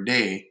 $1 per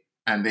day,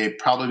 and they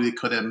probably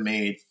could have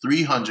made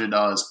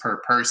 $300 per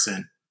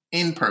person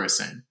in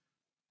person,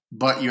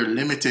 but you're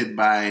limited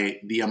by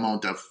the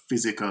amount of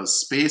physical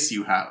space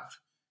you have.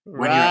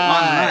 When you're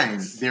online,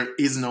 there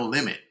is no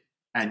limit,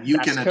 and you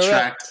can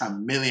attract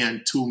 1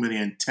 million, 2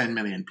 million, 10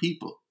 million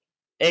people.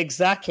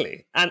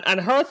 Exactly. And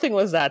her thing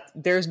was that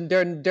there's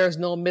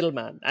no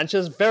middleman, and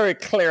she's very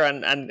clear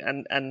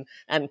and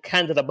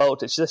candid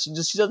about it. She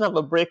doesn't have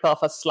a break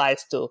off a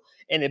slice to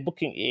any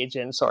booking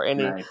agents or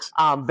any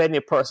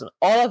venue person.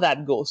 All of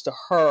that goes to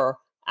her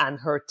and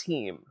her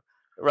team,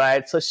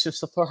 right? So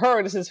for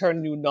her, this is her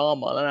new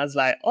normal. And I was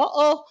like,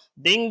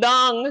 ding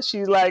dong.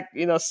 She's like,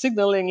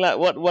 signaling like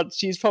what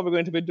she's probably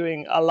going to be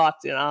doing a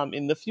lot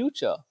in the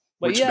future.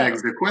 But which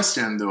begs the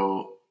question,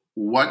 though.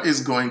 What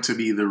is going to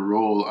be the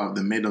role of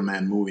the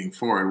middleman moving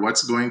forward?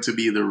 What's going to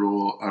be the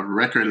role of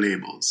record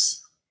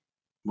labels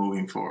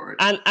moving forward?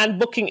 And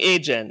booking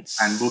agents.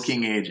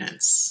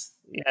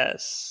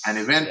 Yes. And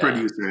event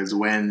producers,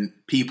 when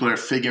people are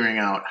figuring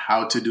out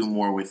how to do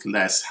more with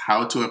less,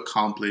 how to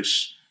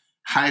accomplish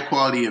high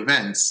quality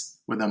events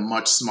with a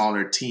much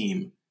smaller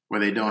team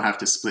where they don't have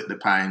to split the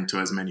pie into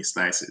as many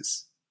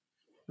slices.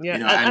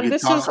 Yeah. You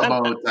talk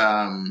about,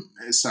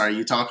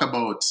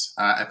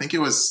 I think it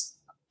was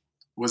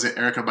it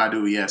Erica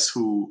Badu, yes,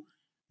 who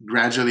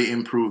gradually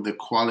improved the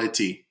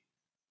quality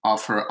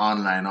of her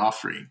online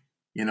offering.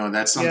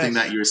 That's something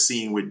that you're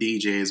seeing with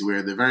DJs,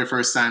 where the very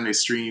first time they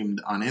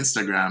streamed on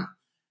Instagram,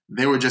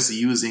 they were just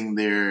using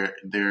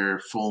their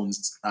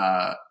phone's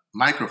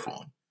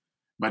microphone.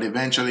 But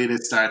eventually they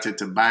started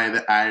to buy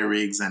the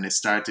iRigs, and they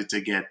started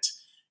to get,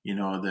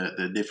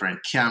 the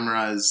different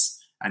cameras,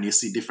 and you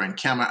see different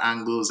camera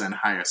angles and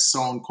higher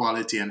sound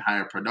quality and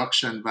higher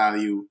production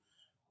value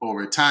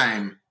over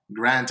time.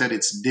 Granted,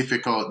 it's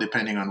difficult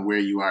depending on where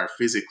you are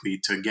physically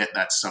to get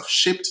that stuff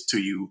shipped to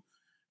you.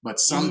 But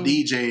some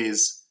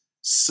DJs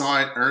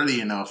saw it early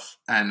enough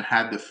and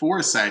had the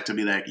foresight to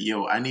be like,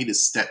 yo, I need to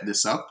step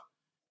this up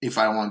if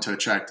I want to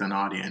attract an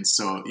audience.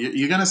 So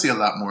you're going to see a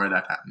lot more of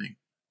that happening.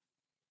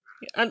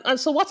 And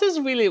so what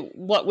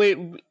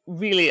we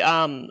really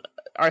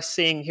are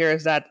seeing here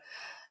is that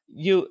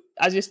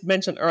as you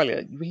mentioned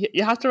earlier,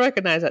 you have to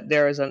recognize that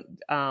there is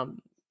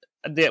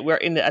we're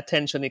in the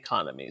attention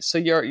economy. So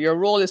your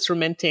role is to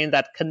maintain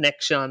that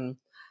connection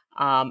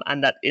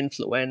and that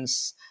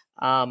influence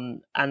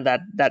and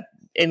that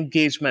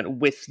engagement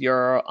with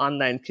your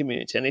online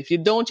community. And if you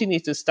don't, you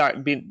need to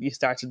start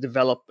to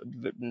develop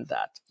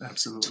that.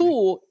 Absolutely.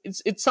 Two,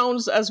 it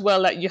sounds as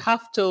well that you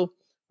have to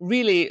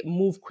really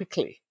move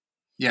quickly.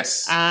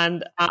 Yes.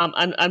 And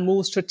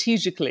move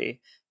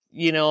strategically.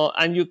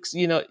 And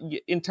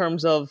in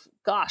terms of,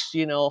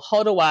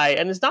 how do I,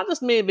 and it's not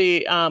just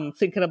maybe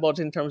thinking about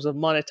in terms of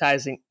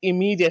monetizing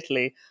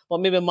immediately, but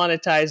maybe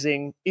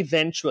monetizing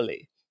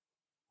eventually.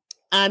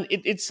 And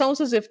it sounds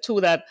as if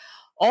too that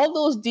all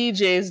those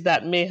DJs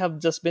that may have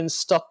just been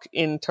stuck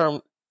in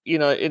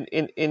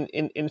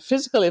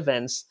physical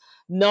events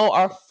now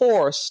are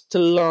forced to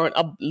learn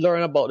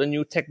about the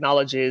new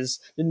technologies,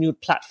 the new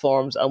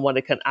platforms, and what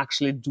it can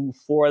actually do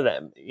for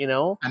them,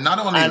 And not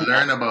only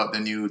learn about the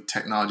new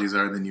technologies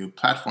or the new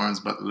platforms,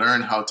 but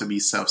learn how to be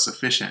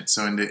self-sufficient.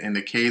 So in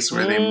the case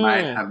where they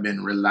might have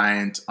been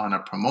reliant on a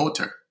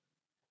promoter,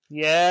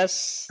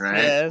 yes, right,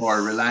 yes,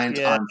 or reliant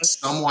on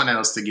someone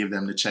else to give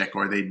them the check,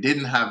 or they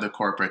didn't have the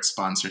corporate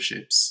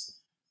sponsorships,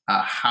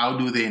 how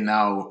do they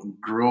now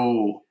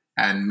grow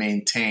and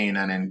maintain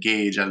and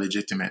engage a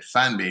legitimate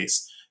fan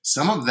base?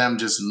 Some of them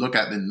just look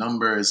at the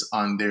numbers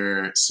on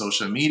their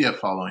social media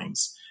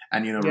followings.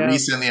 And,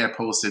 recently I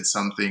posted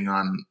something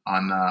on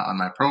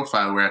my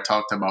profile where I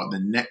talked about the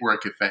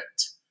network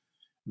effect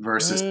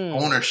versus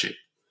ownership.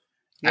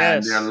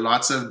 Yes. And there are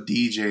lots of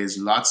DJs,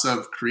 lots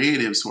of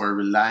creatives who are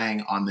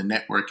relying on the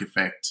network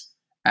effect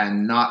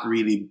and not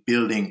really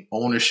building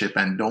ownership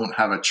and don't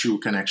have a true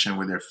connection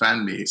with their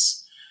fan base.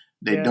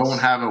 They don't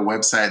have a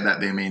website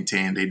that they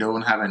maintain. They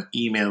don't have an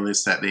email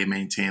list that they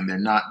maintain. They're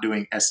not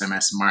doing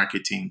SMS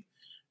marketing.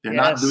 They're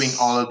not doing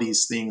all of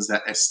these things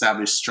that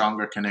establish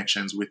stronger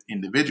connections with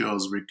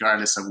individuals,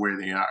 regardless of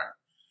where they are.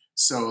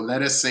 So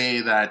let us say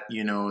that,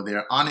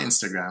 they're on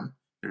Instagram,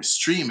 they're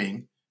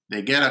streaming,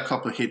 they get a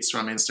couple hits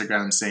from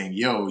Instagram saying,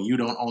 yo, you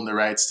don't own the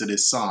rights to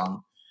this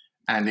song.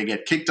 And they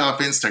get kicked off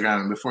Instagram.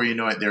 And before you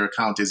know it, their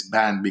account is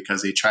banned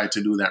because they tried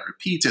to do that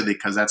repeatedly,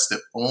 because that's the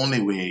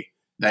only way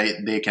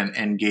that they can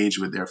engage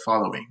with their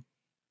following.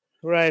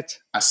 Right.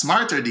 A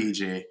smarter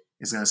DJ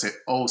is going to say,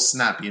 oh,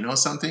 snap, you know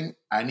something?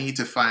 I need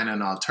to find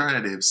an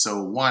alternative.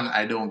 So one,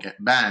 I don't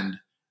get banned.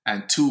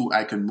 And two,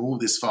 I can move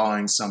this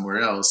following somewhere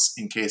else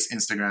in case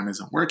Instagram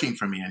isn't working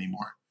for me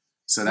anymore.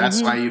 So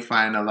that's why you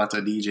find a lot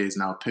of DJs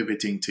now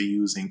pivoting to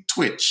using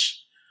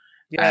Twitch.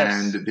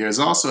 Yes. And there's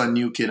also a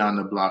new kid on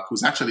the block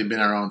who's actually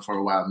been around for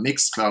a while,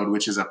 Mixcloud,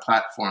 which is a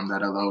platform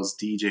that allows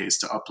DJs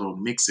to upload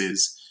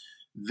mixes.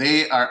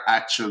 They are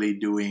actually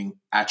doing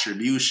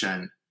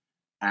attribution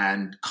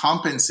and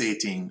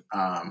compensating,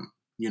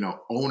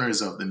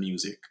 owners of the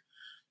music.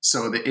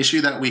 So the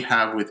issue that we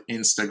have with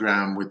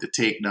Instagram, with the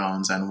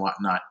takedowns and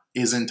whatnot,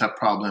 isn't a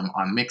problem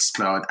on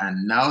Mixcloud.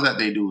 And now that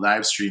they do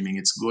live streaming,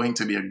 it's going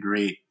to be a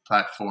great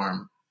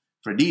platform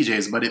for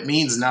DJs. But it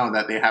means now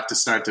that they have to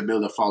start to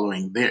build a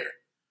following there.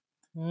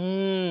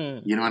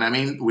 You know what I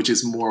mean? Which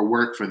is more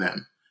work for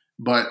them.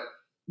 But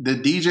the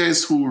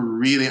DJs who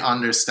really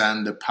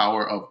understand the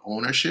power of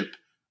ownership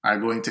are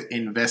going to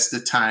invest the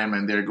time,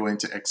 and they're going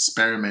to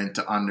experiment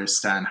to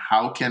understand,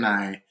 how can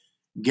I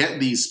get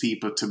these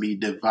people to be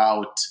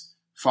devout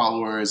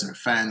followers or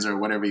fans or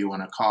whatever you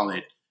want to call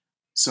it,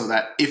 so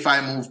that if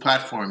I move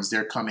platforms,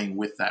 they're coming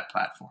with that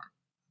platform.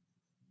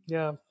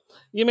 Yeah.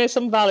 You made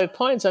some valid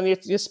points, and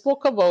you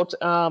spoke about,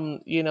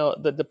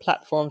 the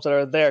platforms that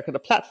are there, because the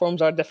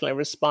platforms are definitely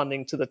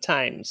responding to the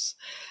times.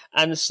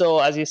 And so,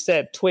 as you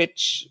said,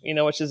 Twitch,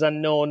 which is a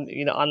known,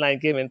 online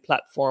gaming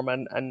platform.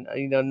 And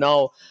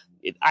now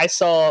I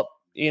saw,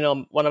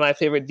 one of my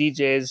favorite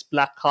DJs,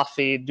 Black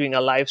Coffee, doing a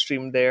live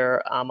stream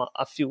there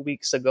a few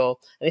weeks ago.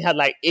 And he had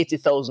like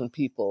 80,000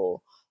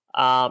 people,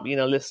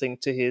 listening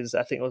to his,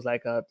 I think it was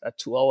like a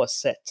 2-hour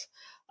set.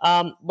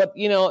 But,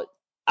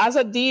 as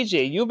a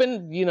DJ, you've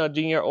been,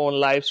 doing your own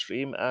live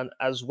stream and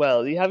as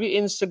well. You have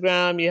your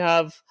Instagram, you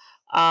have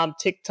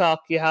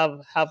TikTok, you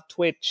have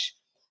Twitch.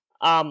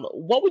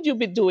 What would you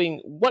be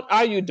doing? What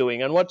are you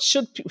doing? And what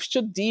should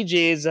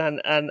DJs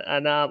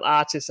and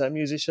artists and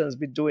musicians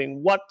be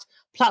doing? What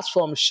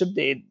platforms should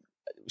they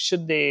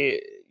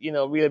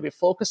really be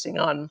focusing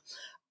on,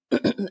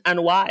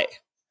 and why?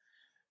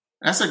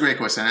 That's a great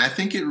question. I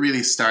think it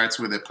really starts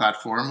with a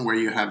platform where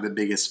you have the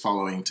biggest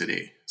following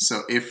today.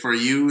 So if for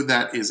you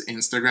that is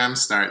Instagram,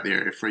 start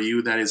there. If for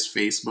you that is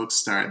Facebook,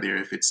 start there.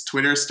 If it's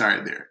Twitter,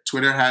 start there.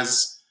 Twitter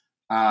has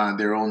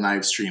their own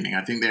live streaming.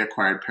 I think they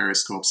acquired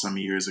Periscope some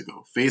years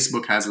ago.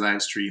 Facebook has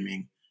live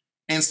streaming.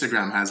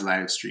 Instagram has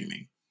live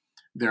streaming.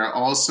 There are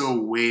also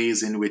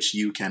ways in which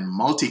you can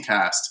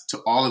multicast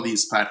to all of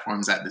these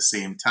platforms at the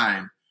same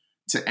time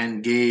to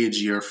engage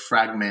your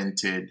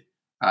fragmented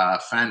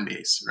fan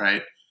base,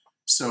 right?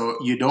 So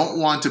you don't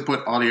want to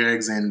put all your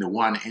eggs in the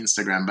one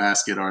Instagram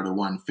basket or the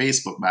one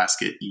Facebook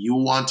basket. You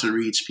want to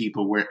reach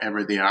people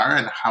wherever they are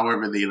and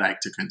however they like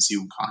to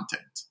consume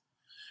content.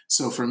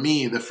 So for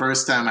me, the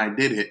first time I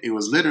did it, it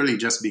was literally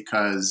just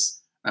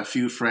because a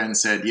few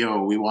friends said,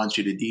 yo, we want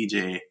you to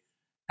DJ.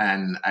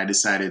 And I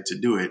decided to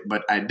do it.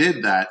 But I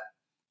did that.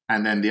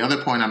 And then the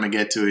other point I'm going to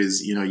get to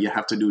is, you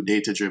have to do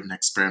data-driven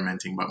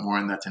experimenting, but more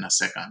on that in a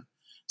second.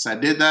 So I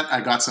did that.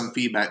 I got some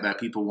feedback that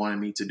people wanted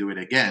me to do it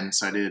again.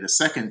 So I did it a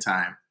second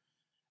time.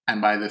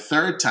 And by the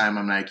third time,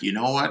 I'm like, you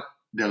know what?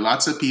 There are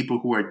lots of people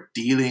who are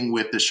dealing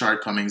with the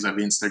shortcomings of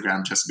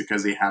Instagram just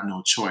because they have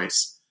no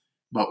choice.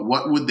 But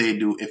what would they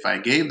do if I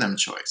gave them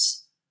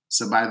choice?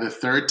 So by the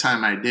third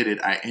time I did it,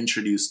 I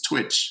introduced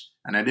Twitch.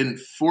 And I didn't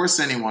force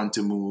anyone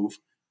to move.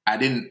 I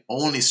didn't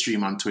only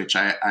stream on Twitch.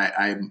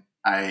 I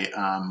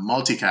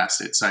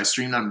multicasted. So I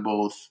streamed on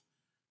both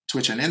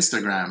Twitch and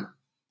Instagram.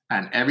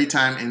 And every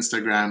time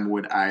Instagram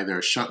would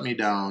either shut me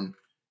down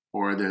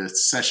or the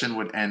session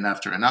would end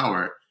after an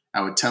hour, I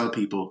would tell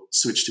people,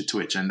 switch to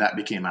Twitch. And that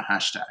became a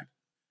hashtag.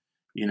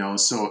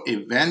 So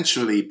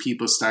eventually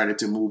people started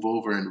to move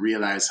over and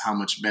realize how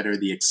much better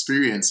the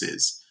experience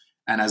is.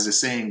 And as the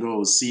saying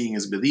goes, seeing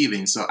is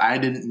believing. So I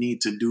didn't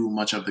need to do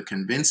much of the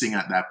convincing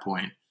at that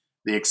point.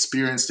 They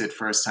experienced it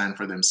firsthand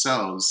for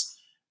themselves.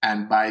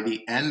 And by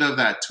the end of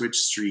that Twitch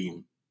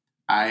stream,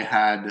 I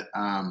had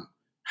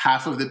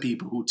half of the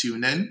people who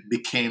tuned in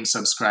became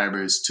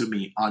subscribers to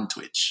me on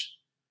Twitch.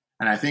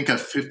 And I think a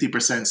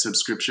 50%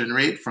 subscription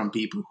rate from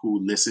people who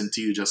listen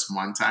to you just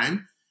one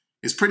time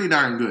is pretty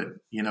darn good,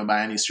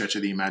 by any stretch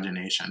of the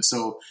imagination.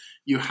 So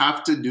you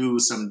have to do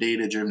some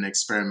data-driven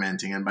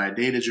experimenting. And by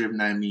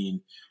data-driven, I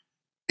mean,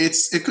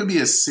 it could be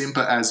as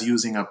simple as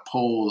using a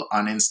poll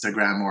on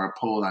Instagram or a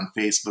poll on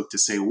Facebook to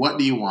say, what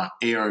do you want,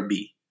 A or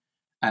B?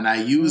 And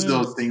I use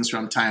those things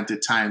from time to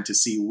time to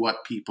see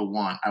what people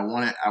want. I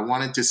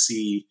wanted to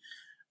see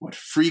what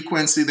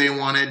frequency they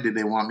wanted. Did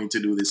they want me to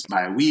do this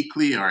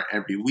bi-weekly or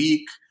every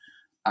week?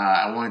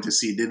 I wanted to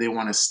see, did they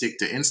want to stick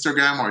to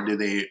Instagram or do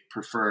they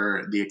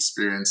prefer the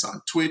experience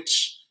on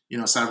Twitch?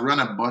 So I've run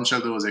a bunch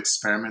of those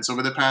experiments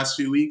over the past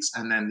few weeks.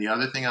 And then the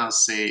other thing I'll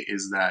say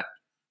is that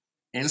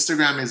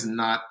Instagram is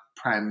not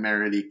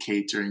primarily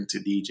catering to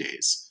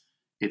DJs.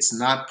 It's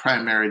not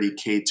primarily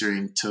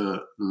catering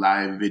to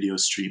live video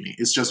streaming.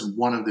 It's just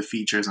one of the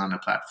features on the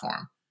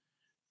platform.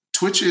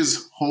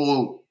 Twitch's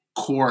whole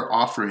core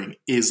offering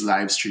is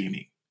live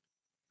streaming,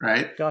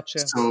 right? Gotcha.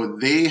 So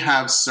they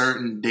have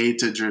certain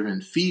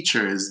data-driven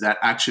features that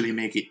actually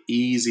make it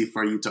easy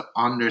for you to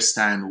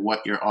understand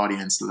what your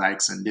audience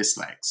likes and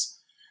dislikes.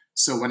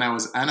 So when I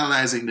was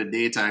analyzing the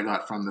data I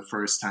got from the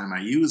first time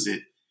I used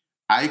it,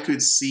 I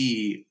could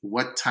see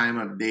what time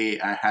of day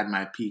I had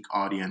my peak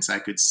audience. I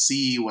could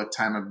see what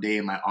time of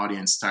day my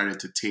audience started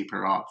to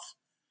taper off.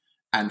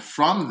 And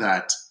from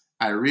that,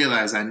 I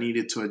realized I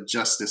needed to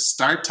adjust the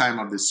start time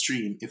of the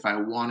stream if I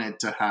wanted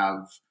to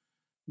have,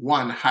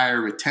 one, higher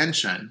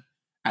retention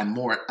and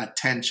more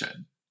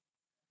attention,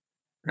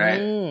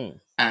 right?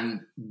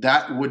 And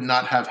that would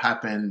not have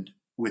happened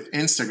with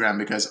Instagram,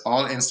 because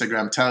all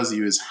Instagram tells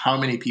you is how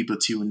many people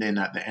tuned in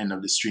at the end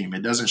of the stream.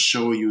 It doesn't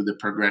show you the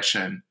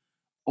progression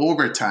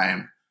over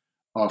time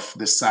of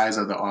the size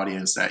of the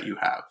audience that you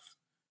have.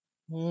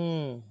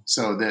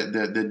 So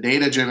the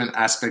data-driven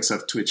aspects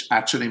of Twitch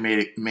actually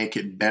make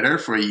it better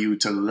for you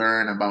to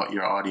learn about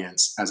your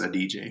audience as a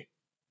DJ.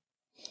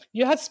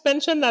 You had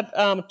mentioned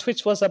that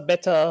Twitch was a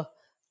better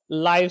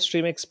live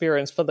stream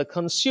experience for the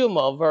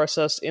consumer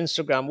versus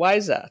Instagram. Why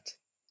is that?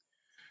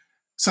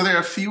 So there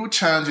are a few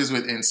challenges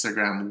with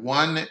Instagram.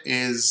 One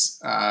is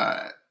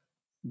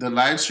the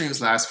live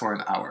streams last for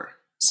an hour.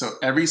 So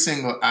every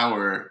single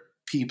hour,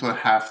 people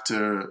have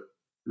to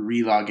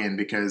re-log in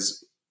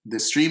because the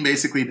stream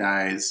basically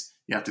dies.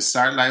 You have to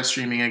start live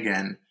streaming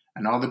again,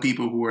 and all the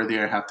people who are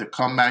there have to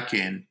come back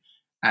in,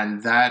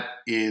 and that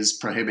is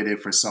prohibitive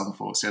for some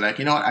folks. They're like,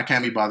 you know what, I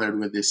can't be bothered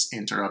with this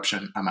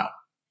interruption, I'm out,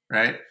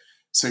 right?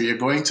 So you're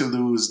going to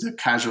lose the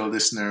casual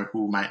listener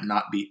who might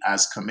not be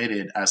as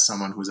committed as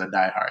someone who's a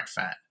diehard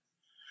fan.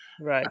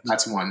 Right.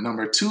 That's one.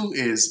 Number two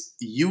is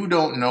you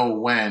don't know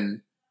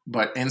when,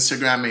 but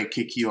Instagram may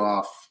kick you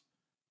off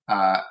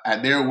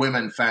at their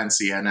women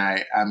fancy, and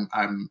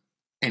I'm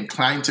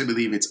inclined to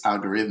believe it's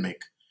algorithmic.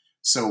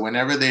 So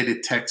whenever they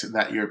detect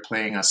that you're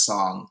playing a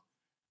song,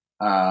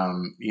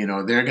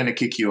 they're going to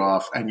kick you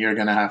off, and you're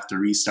going to have to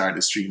restart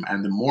the stream.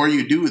 And the more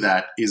you do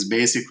that is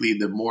basically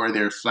the more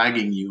they're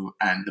flagging you,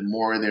 and the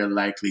more they're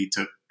likely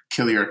to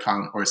kill your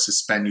account or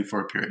suspend you for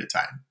a period of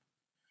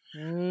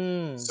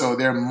time. So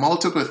there are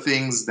multiple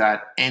things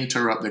that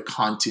interrupt the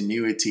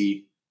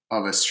continuity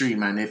of a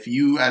stream. And if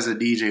you as a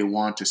DJ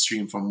want to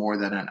stream for more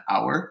than an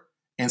hour,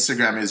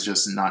 Instagram is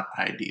just not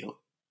ideal.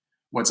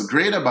 What's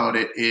great about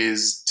it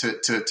is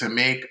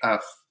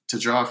to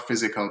draw a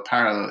physical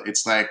parallel.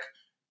 It's like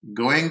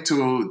going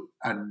to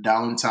a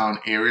downtown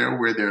area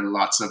where there are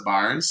lots of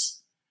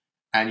bars,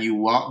 and you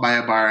walk by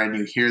a bar and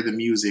you hear the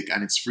music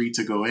and it's free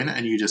to go in,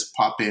 and you just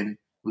pop in,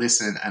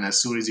 listen, and as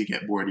soon as you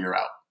get bored, you're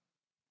out.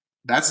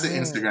 That's the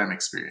Instagram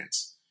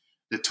experience.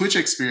 The Twitch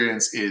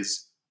experience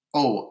is,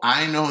 oh,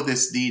 I know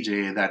this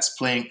DJ that's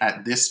playing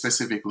at this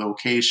specific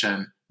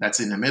location that's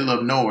in the middle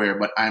of nowhere,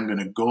 but I'm going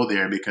to go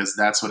there because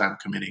that's what I'm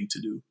committing to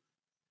do.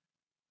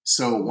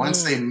 So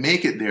once they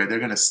make it there, they're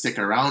going to stick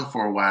around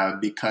for a while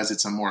because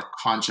it's a more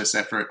conscious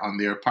effort on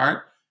their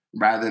part,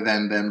 rather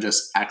than them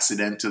just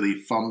accidentally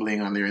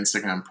fumbling on their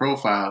Instagram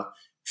profile,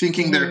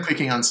 thinking they're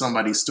clicking on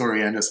somebody's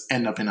story and just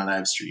end up in a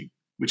live stream,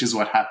 which is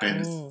what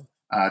happens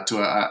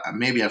to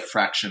maybe a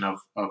fraction of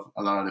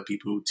a lot of the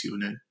people who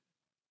tune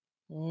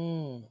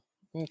in.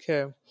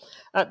 Okay.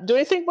 Do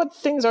you think what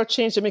things are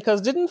changing? Because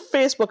didn't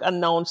Facebook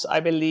announce, I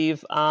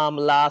believe,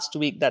 last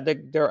week that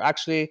they're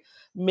actually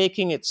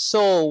making it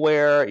so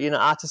where,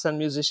 artists and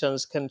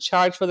musicians can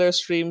charge for their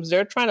streams?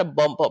 They're trying to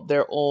bump up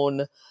their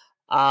own,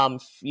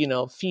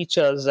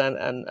 features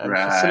and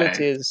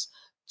facilities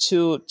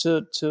to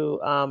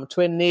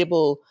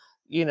enable,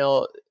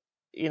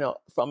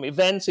 from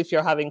events, if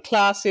you're having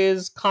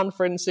classes,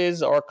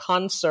 conferences, or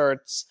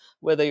concerts,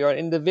 whether you're an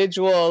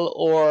individual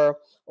or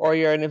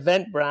you're an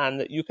event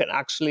brand, you can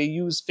actually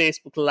use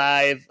Facebook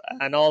Live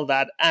and all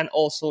that, and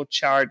also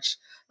charge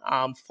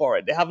for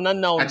it. They haven't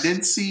announced. I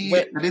did see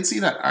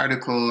that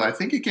article. I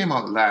think it came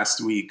out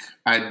last week.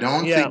 I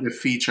don't think the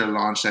feature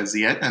launched as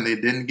yet, and they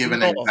didn't give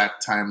an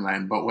exact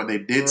timeline. But what they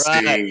did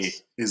say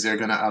is they're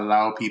going to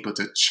allow people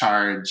to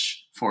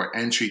charge for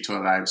entry to a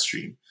live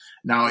stream.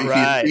 Now, if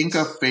you think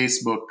of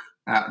Facebook,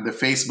 the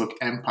Facebook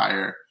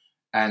empire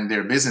and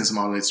their business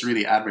model, it's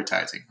really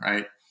advertising,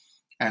 right?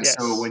 And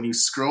so when you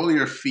scroll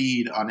your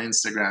feed on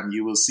Instagram,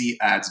 you will see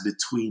ads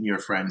between your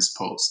friends'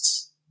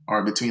 posts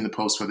or between the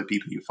posts for the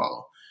people you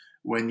follow.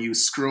 When you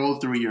scroll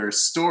through your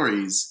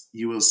stories,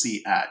 you will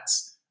see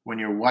ads. When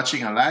you're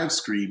watching a live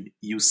stream,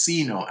 you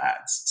see no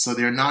ads. So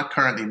they're not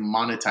currently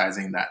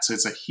monetizing that. So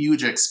it's a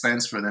huge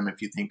expense for them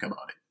if you think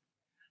about it,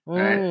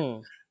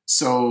 right?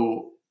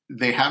 So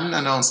they haven't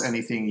announced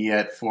anything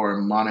yet for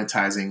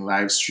monetizing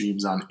live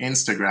streams on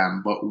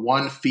Instagram, but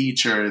one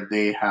feature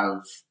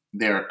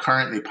they're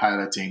currently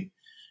piloting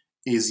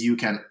is you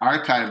can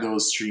archive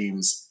those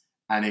streams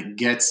and it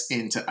gets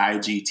into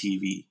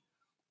IGTV.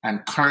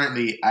 And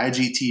currently,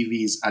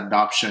 IGTV's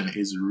adoption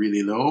is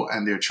really low,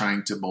 and they're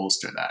trying to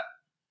bolster that.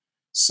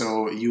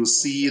 So you'll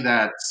see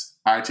that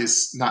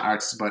DJs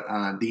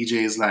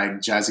like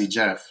Jazzy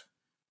Jeff,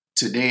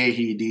 today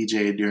he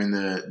DJed during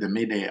the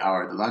midday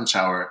hour, the lunch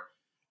hour,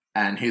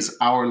 and his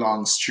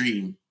hour-long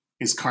stream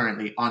is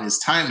currently on his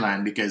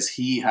timeline because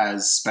he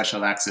has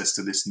special access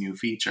to this new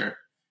feature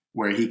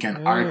where he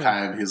can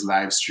archive his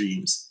live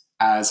streams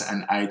as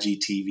an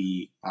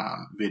IGTV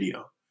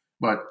video.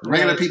 But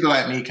regular people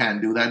like me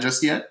can't do that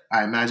just yet.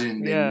 I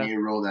imagine they may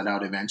roll that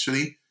out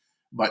eventually.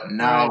 But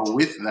now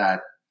with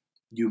that,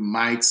 you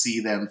might see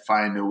them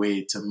find a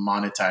way to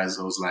monetize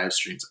those live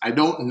streams. I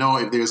don't know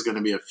if there's going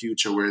to be a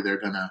future where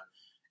they're going to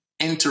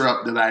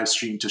interrupt the live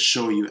stream to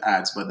show you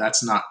ads, but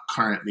that's not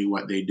currently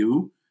what they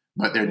do.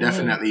 But they're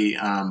definitely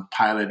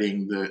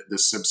piloting the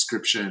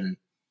subscription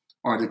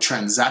or the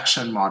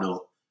transaction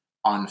model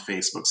on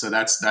Facebook. So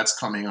that's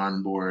coming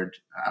on board,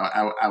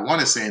 I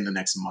want to say in the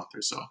next month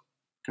or so,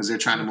 because they're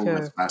trying to move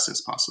as fast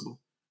as possible.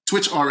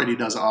 Twitch already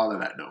does all of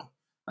that, though.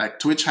 Like,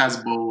 Twitch has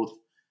both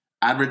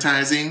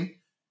advertising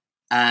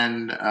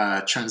and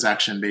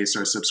transaction-based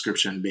or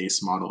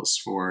subscription-based models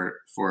for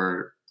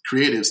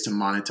creatives to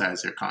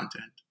monetize their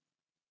content.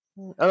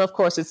 And of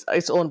course,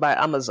 it's owned by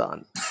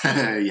Amazon.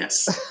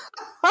 Yes.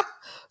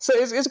 So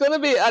it's going to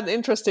be an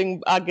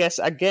interesting, I guess,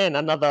 again,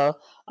 another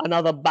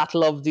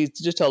battle of these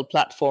digital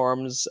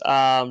platforms,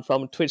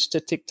 from Twitch to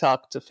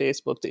TikTok to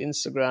Facebook to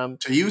Instagram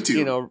to YouTube.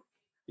 You know,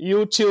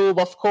 YouTube,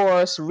 of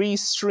course,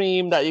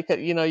 Restream that you can,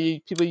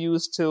 people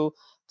use to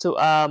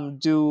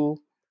do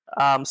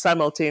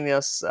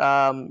simultaneous,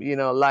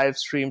 live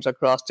streams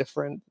across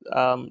different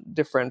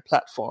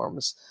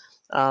platforms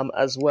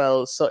as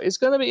well. So it's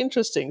going to be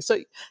interesting. So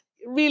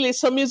really,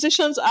 so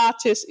musicians,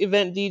 artists,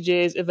 event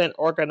DJs, event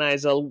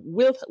organizers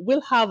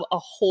will have a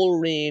whole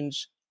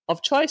range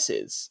of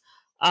choices,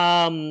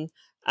 and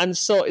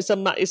so it's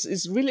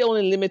really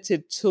only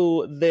limited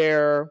to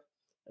their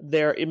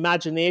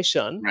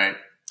imagination, right?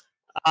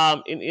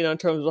 In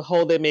terms of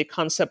how they may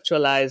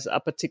conceptualize a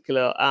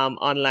particular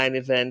online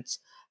event,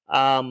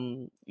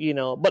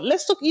 But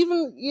let's look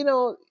even,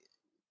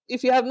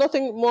 if you have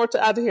nothing more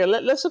to add here,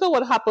 let's look at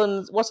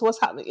what's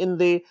happening in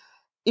the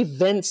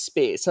event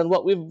space and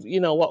what we've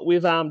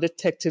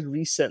detected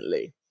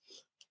recently.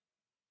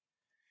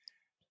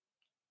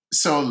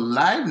 So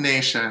Live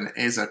Nation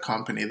is a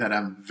company that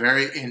I'm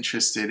very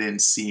interested in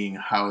seeing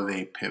how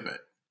they pivot.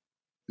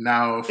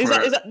 Now, is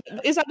that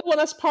the one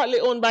that's partly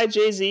owned by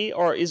Jay-Z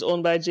or is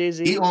owned by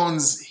Jay-Z? He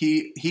owns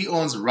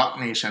Rock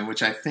Nation,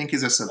 which I think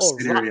is a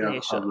subsidiary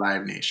of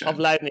Live Nation. Of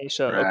Live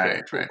Nation,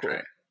 right, okay, cool.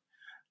 Right.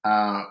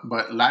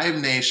 But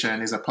Live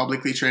Nation is a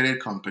publicly traded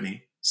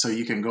company, so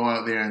you can go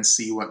out there and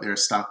see what their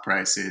stock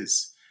price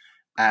is.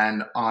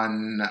 And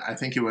on, I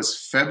think it was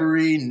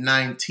February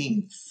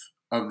 19th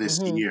of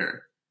this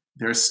year,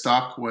 their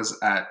stock was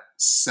at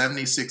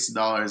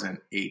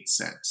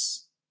 $76.08.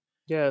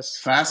 Yes.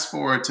 Fast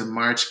forward to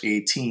March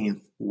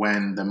 18th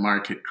when the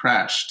market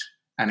crashed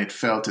and it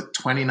fell to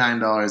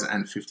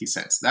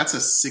 $29.50. That's a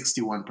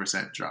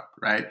 61% drop,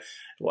 right?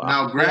 Wow.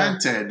 Now,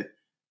 granted,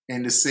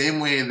 in the same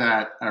way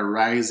that a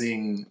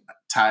rising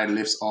tide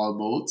lifts all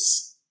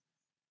boats,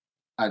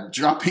 a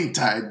dropping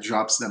tide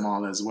drops them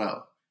all as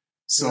well.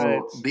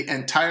 So the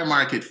entire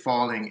market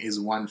falling is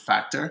one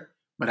factor,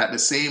 but at the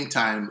same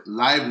time,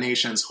 Live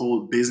Nation's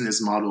whole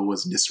business model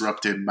was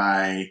disrupted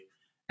by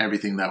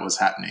everything that was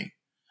happening.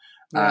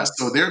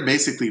 So they're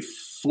basically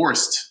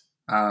forced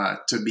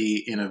to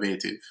be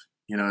innovative,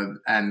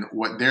 and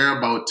what they're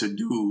about to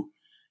do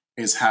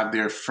is have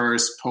their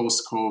first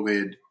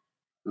post-COVID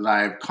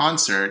live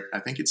concert. I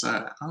think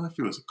I don't know if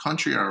it was a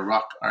country or a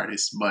rock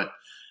artist, but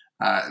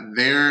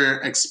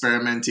they're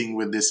experimenting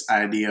with this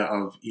idea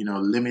of,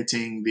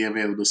 limiting the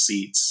available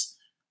seats,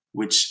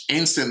 which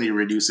instantly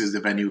reduces the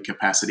venue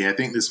capacity. I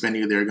think this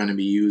venue they're going to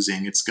be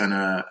using, it's going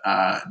to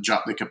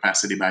drop the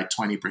capacity by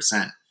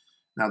 20%.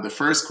 Now, the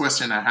first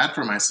question I had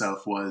for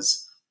myself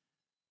was,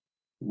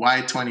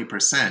 why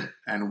 20%?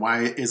 And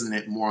why isn't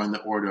it more on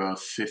the order of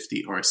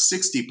 50 or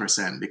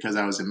 60%? Because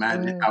I would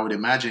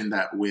imagine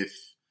that with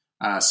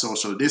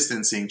social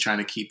distancing, trying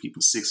to keep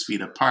people 6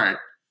 feet apart,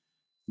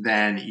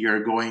 then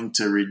you're going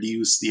to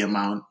reduce the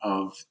amount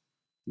of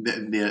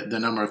the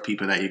number of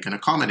people that you can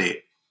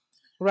accommodate.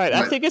 Right.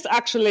 But I think it's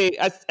actually,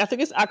 I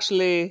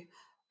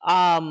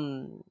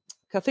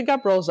think I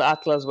browsed the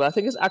article as well. I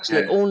think it's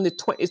actually only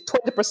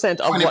 20%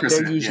 of what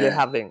they're usually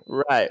having.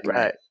 Right.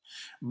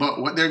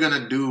 But what they're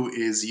going to do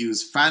is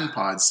use fan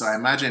pods. So I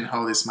imagine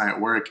how this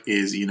might work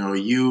is,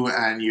 you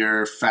and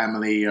your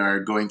family are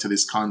going to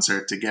this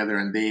concert together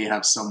and they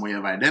have some way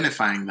of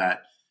identifying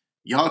that.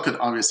 Y'all could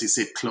obviously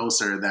sit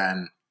closer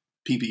than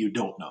people you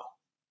don't know.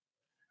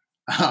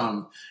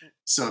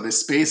 So the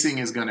spacing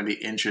is going to be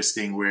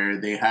interesting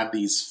where they have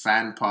these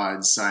fan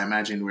pods. So I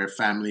imagine where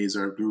families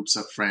or groups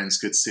of friends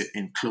could sit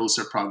in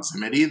closer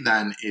proximity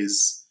than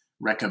is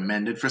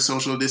recommended for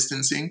social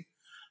distancing.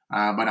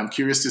 But I'm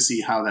curious to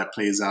see how that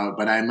plays out.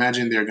 But I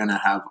imagine they're going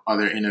to have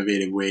other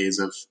innovative ways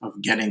of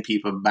getting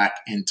people back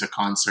into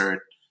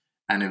concert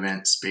and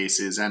event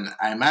spaces. And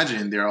I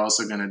imagine they're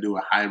also going to do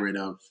a hybrid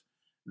of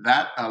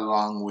that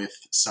along with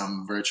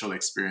some virtual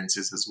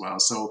experiences as well.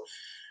 So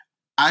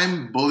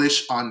I'm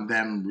bullish on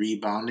them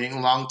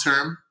rebounding long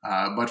term.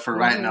 But for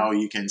right now,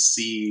 you can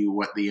see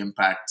what the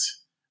impact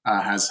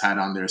has had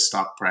on their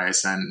stock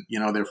price. And,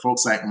 there are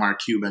folks like Mark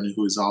Cuban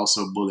who is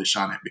also bullish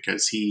on it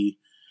because he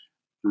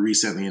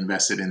recently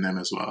invested in them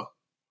as well.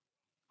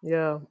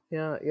 Yeah.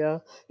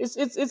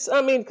 It's.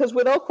 I mean, because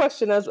without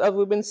question, as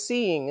we've been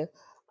seeing,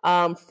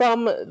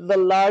 from the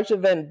large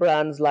event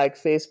brands like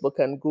Facebook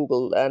and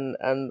Google and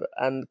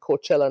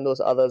Coachella and those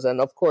others, and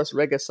of course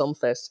Reggae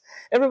Sumfest,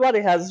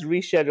 everybody has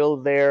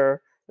rescheduled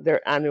their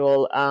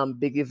annual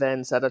big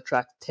events that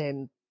attract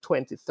 10,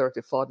 20,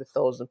 30,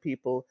 40,000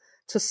 people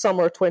to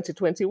summer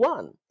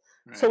 2021.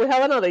 Right. So we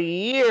have another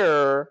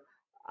year,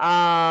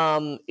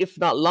 if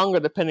not longer,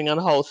 depending on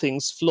how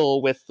things flow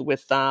with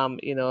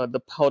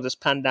how this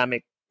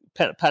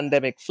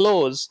pandemic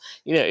flows.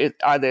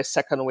 Are there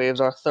second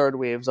waves or third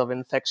waves of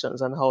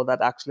infections, and how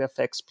that actually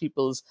affects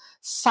people's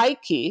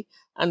psyche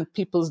and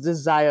people's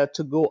desire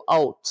to go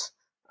out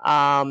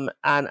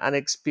and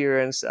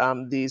experience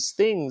these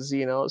things.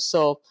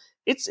 So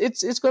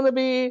it's going to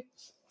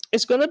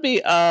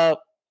be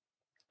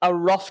a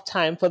rough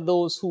time for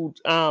those who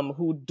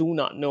do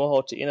not know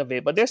how to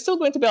innovate. But there's still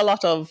going to be a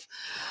lot of,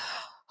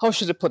 how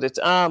should I put it,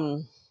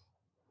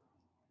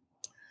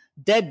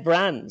 dead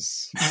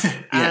brands. Yes,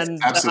 And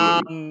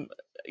absolutely.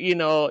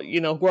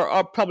 who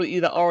are probably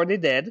either already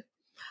dead.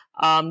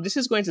 This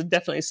is going to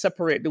definitely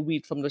separate the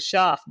wheat from the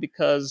chaff,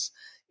 because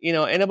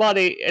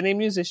any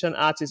musician,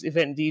 artist,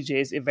 event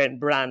DJs,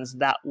 event brands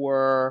that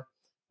were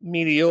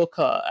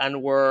mediocre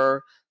and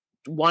were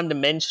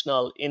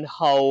one-dimensional in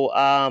how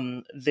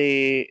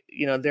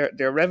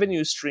their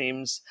revenue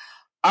streams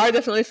are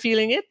definitely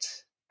feeling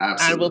it, and will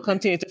Absolutely.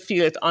 continue to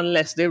feel it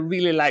unless they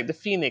really, like the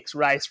phoenix,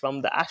 rise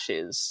from the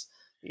ashes.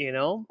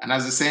 And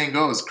as the saying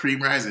goes,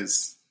 cream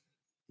rises.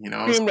 Cream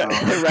So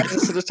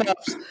rises to the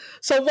tops.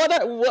 So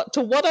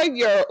what are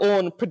your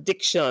own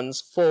predictions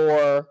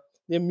for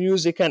the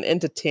music and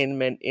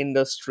entertainment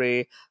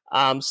industry,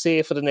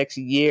 say for the next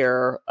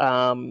year,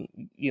 to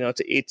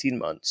 18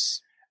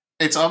 months?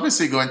 it's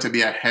obviously going to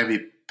be a heavy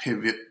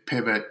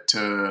pivot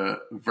to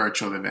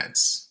virtual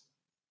events.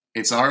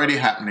 It's already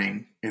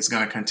happening. It's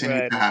going to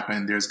continue Right. to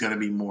happen. There's going to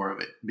be more of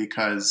it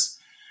because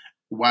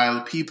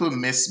while people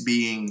miss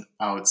being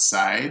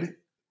outside,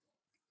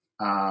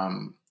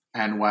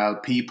 and while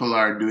people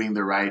are doing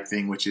the right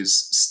thing, which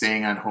is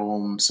staying at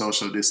home,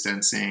 social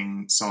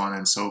distancing, so on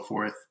and so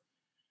forth,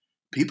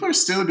 people are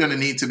still going to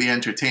need to be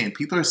entertained.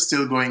 People are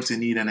still going to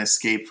need an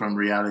escape from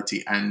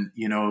reality. And,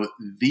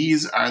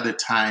 these are the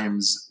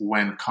times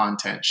when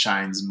content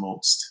shines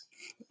most.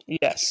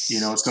 Yes.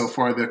 So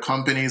for the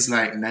companies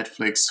like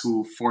Netflix,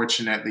 who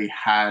fortunately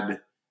had,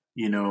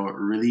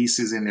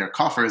 releases in their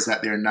coffers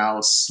that they're now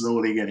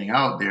slowly getting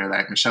out there,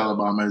 like Michelle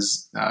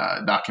Obama's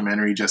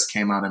documentary just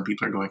came out and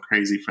people are going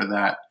crazy for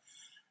that.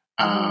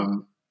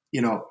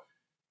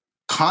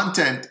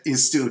 Content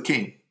is still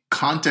king.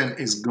 Content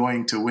is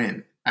going to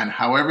win. And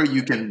however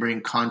you can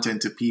bring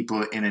content to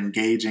people in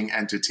engaging,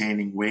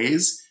 entertaining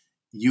ways,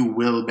 you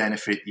will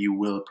benefit, you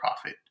will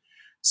profit.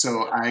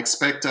 So I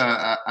expect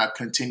a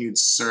continued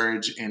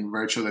surge in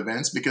virtual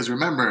events because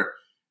remember,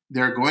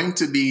 they're going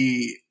to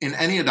be in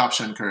any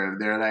adoption curve.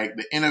 They're like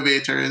the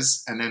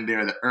innovators and then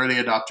they're the early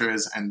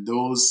adopters, and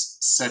those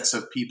sets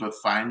of people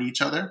find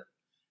each other.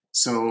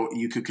 So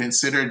you could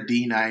consider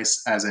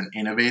D-Nice as an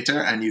innovator,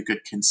 and you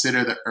could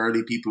consider the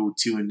early people who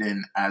tuned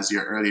in as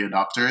your early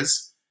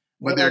adopters.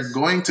 But they're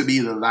going to be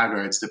the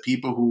laggards, the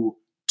people who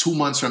 2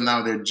 months from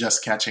now, they're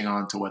just catching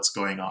on to what's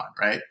going on,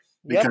 right?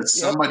 Because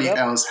somebody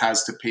else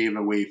has to pave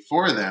a way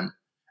for them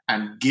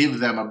and give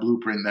them a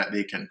blueprint that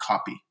they can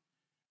copy.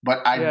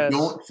 But I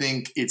don't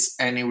think it's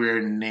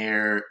anywhere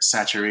near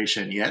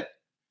saturation yet.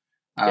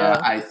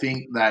 I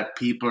think that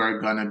people are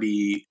going to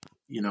be,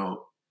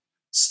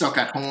 stuck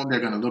at home. They're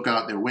going to look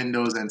out their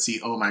windows and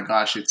see, oh my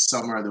gosh, it's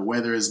summer. The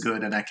weather is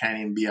good and I can't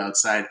even be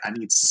outside. I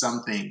need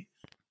something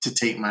to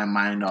take my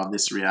mind off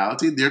this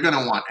reality. They're going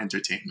to want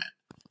entertainment.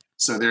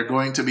 So there are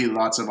going to be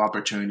lots of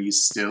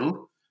opportunities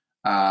still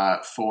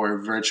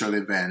for virtual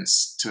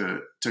events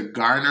to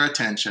garner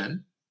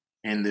attention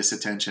in this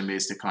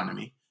attention-based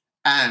economy,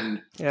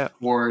 and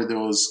for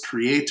those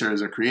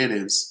creators or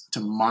creatives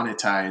to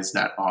monetize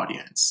that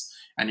audience.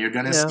 And you're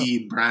going to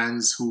see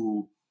brands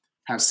who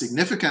have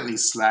significantly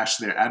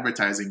slashed their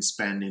advertising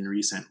spend in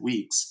recent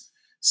weeks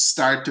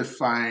start to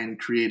find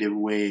creative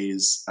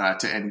ways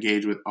to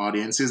engage with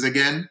audiences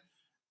again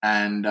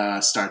and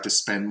start to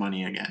spend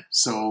money again.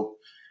 So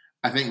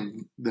I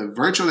think the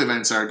virtual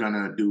events are going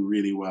to do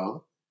really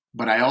well.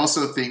 But I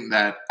also think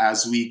that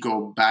as we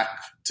go back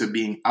to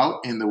being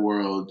out in the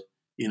world,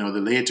 the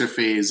later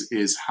phase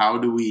is how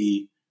do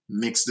we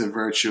mix the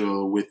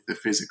virtual with the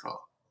physical?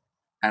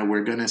 And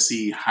we're going to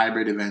see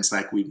hybrid events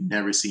like we've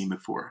never seen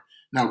before.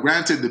 Now,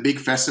 granted, the big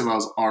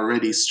festivals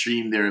already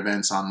stream their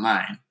events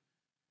online,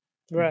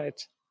 Right.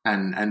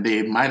 and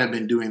they might have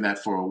been doing that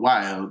for a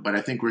while, but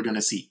I think we're going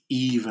to see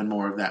even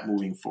more of that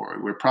moving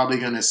forward. We're probably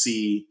going to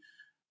see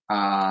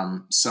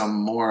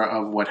some more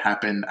of what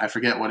happened. I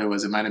forget what it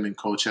was. It might have been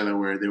Coachella,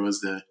 where there was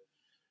the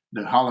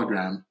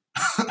hologram.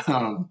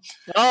 um,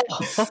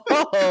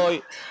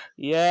 Oh,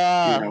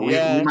 yeah, we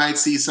yeah. might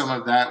see some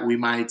of that. We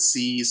might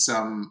see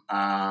some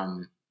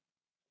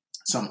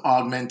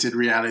augmented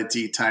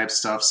reality type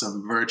stuff,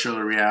 some virtual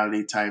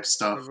reality type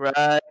stuff.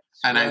 Right,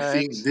 And I right.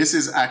 think this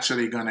is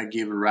actually going to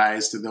give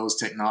rise to those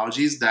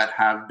technologies that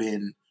have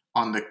been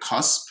on the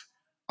cusp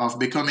of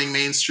becoming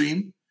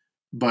mainstream,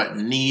 but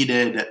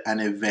needed an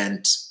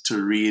event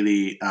to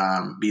really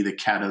be the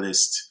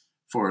catalyst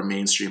for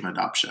mainstream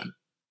adoption.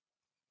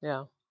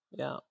 Yeah,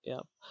 yeah, yeah.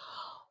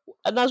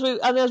 And as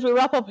we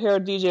wrap up here,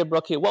 DJ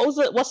Brucki,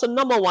 what's the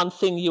number one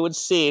thing you would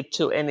say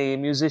to any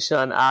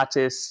musician,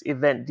 artist,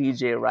 event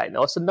DJ right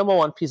now? What's the number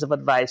one piece of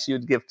advice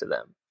you'd give to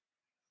them?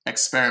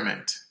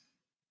 Experiment.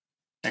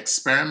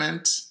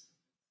 Experiment.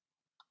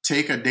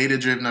 Take a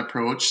data-driven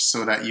approach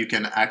so that you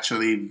can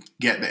actually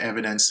get the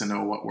evidence to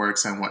know what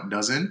works and what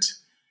doesn't,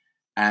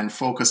 and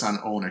focus on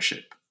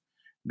ownership.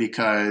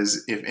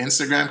 Because if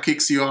Instagram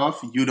kicks you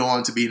off, you don't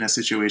want to be in a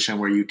situation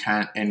where you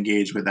can't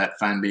engage with that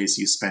fan base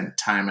you spent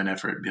time and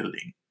effort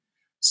building.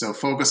 So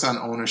focus on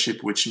ownership,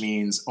 which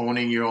means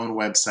owning your own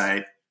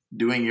website,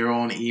 doing your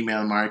own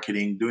email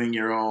marketing, doing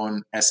your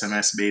own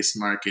SMS-based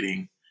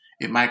marketing.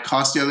 It might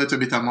cost you a little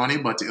bit of money,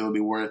 but it'll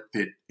be worth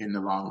it in the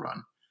long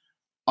run.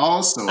 And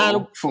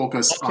Also,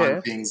 focus on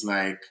okay, things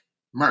like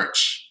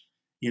merch.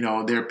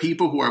 There are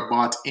people who are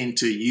bought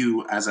into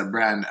you as a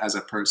brand, as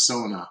a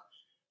persona.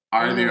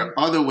 Are mm, there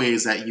other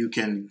ways that you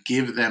can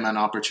give them an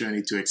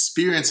opportunity to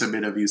experience a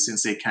bit of you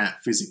since they can't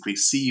physically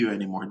see you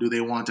anymore? Do they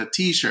want a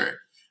t-shirt?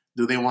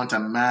 Do they want a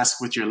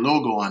mask with your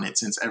logo on it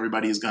since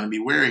everybody is going to be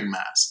wearing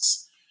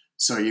masks?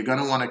 So you're going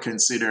to want to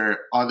consider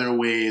other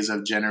ways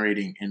of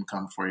generating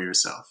income for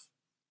yourself.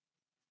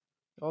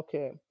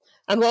 okay.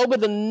 And what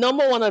would be the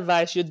number one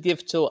advice you'd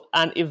give to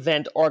an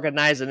event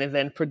organizer, an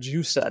event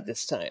producer at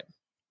this time?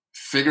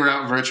 Figure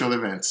out virtual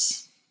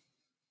events.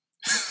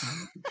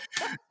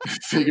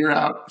 figure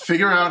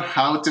out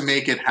how to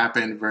make it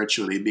happen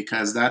virtually,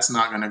 because that's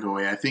not going to go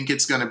away. I think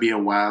it's going to be a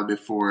while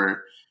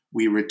before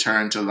we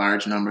return to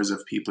large numbers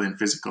of people in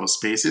physical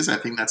spaces. I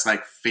think that's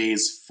like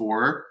phase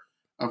 4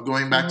 of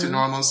going back to Mm-hmm.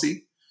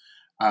 normalcy.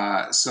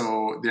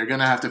 So they're going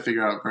to have to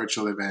figure out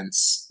virtual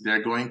events.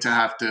 They're going to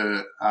have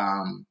to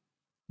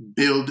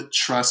build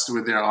trust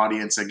with their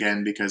audience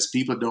again, because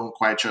people don't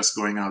quite trust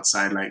going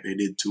outside like they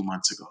did 2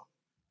 months ago.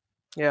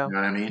 Yeah. You know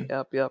what I mean?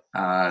 Yep.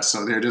 Yep.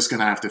 So they're just going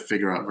to have to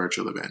figure out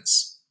virtual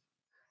events.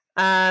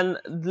 And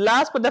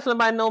last but definitely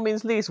by no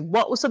means least,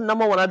 what was the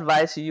number one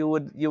advice you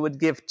would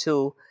give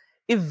to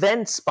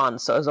event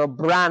sponsors or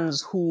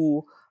brands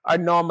who are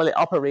normally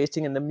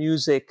operating in the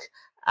music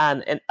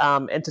and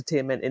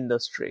entertainment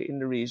industry in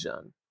the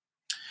region?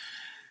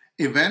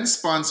 Event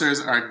sponsors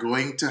are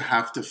going to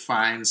have to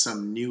find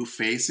some new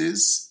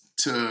faces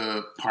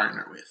to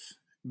partner with,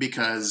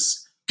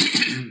 because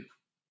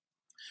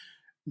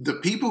the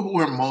people who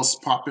are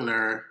most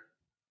popular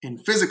in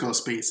physical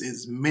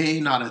spaces may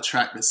not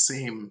attract the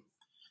same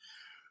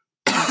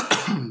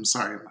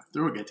sorry, my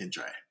throat getting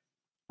dry.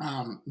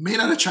 May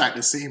not attract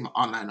the same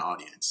online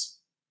audience.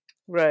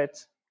 Right.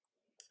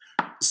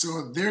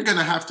 So they're going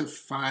to have to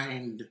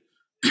find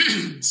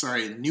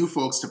new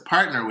folks to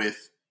partner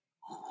with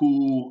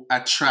who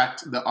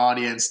attract the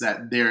audience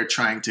that they're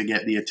trying to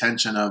get the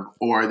attention of,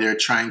 or they're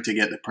trying to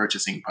get the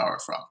purchasing power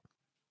from.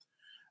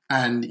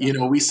 And,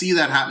 we see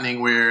that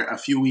happening where a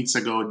few weeks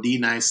ago,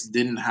 D-Nice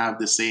didn't have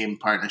the same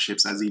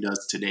partnerships as he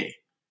does today.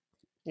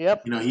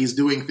 Yep. He's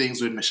doing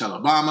things with Michelle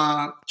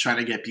Obama, trying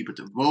to get people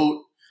to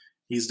vote.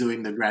 He's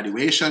doing the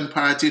graduation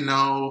party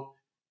now.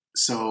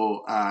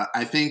 So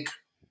I think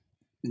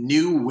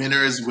new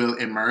winners will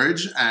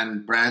emerge,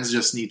 and brands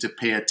just need to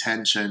pay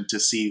attention to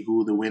see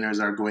who the winners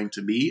are going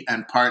to be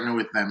and partner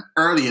with them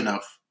early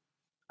enough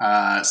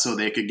so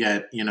they could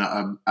get,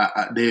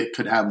 they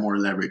could have more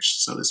leverage,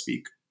 so to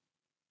speak.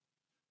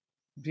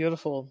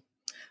 Beautiful.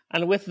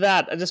 And with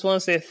that, I just want to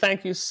say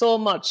thank you so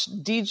much,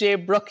 DJ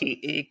Brucki,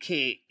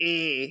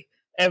 aka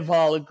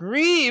Evol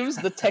Greaves,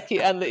 the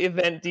techie and the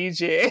event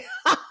DJ.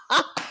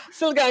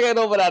 Still can't get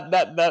over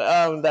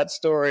that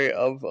story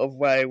of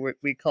why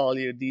we call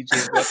you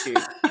DJ Brucki.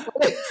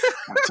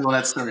 I've told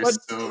that story But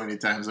so many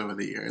times over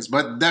the years,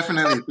 but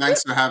definitely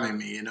thanks for having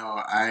me. and,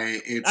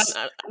 It's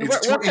and where,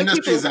 two where can people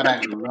industries where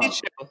that can I people love.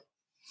 reach you?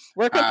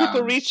 Where can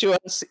people Um, reach you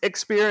and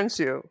experience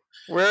you?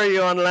 Where are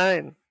you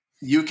online?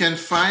 You can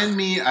find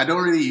me. I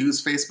don't really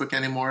use Facebook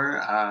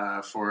anymore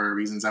for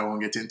reasons I won't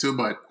get into,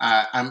 but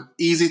I'm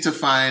easy to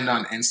find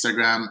on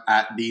Instagram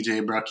at DJ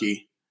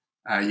Brucki.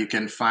 You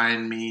can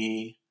find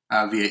me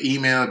via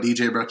email,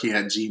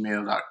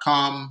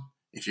 djbrucki@gmail.com.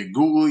 If you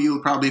Google,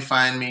 you'll probably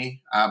find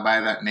me by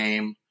that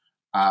name.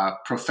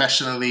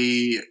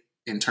 Professionally,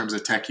 in terms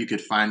of tech, you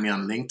could find me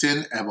on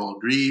LinkedIn, Evol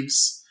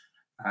Greaves.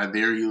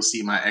 There you'll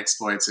see my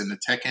exploits in the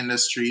tech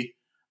industry.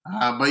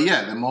 But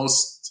yeah, the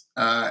most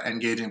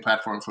engaging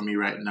platform for me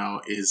right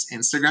now is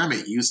Instagram.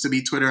 It used to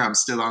be Twitter. I'm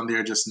still on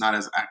there, just not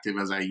as active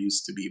as I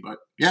used to be. But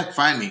yeah,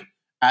 find me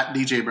at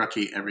DJ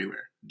Brucki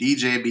everywhere.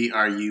 DJ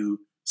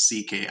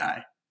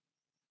Brucki.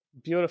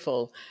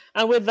 Beautiful.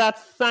 And with that,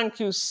 thank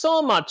you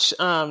so much,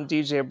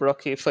 DJ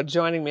Brucki, for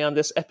joining me on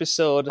this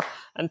episode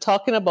and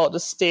talking about the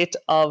state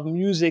of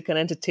music and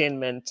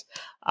entertainment.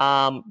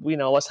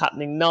 What's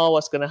happening now,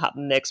 what's going to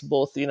happen next,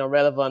 both,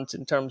 relevant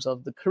in terms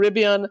of the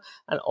Caribbean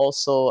and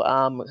also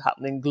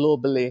happening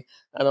globally.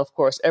 And of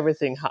course,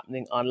 everything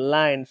happening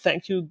online.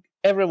 Thank you,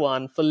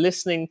 everyone, for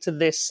listening to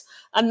this,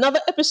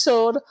 another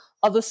episode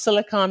of the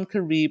Silicon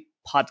Caribbean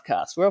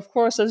podcast, where, of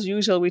course, as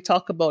usual, we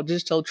talk about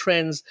digital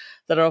trends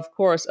that are, of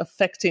course,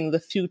 affecting the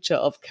future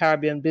of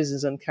Caribbean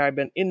business and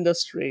Caribbean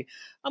industry.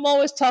 I'm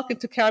always talking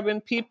to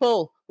Caribbean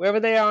people, wherever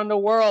they are in the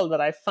world,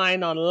 that I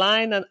find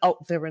online and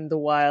out there in the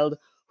wild,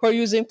 who are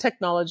using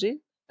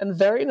technology and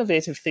very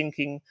innovative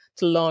thinking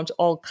to launch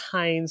all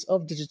kinds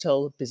of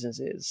digital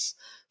businesses.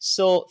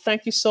 So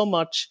thank you so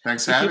much.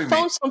 Thanks for having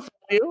me. Some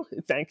value,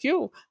 thank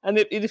you. And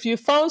if you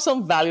found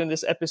some value in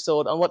this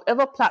episode on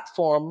whatever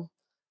platform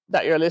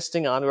that you're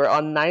listening on, we're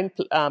on 9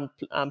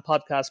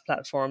 podcast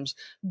platforms.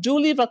 Do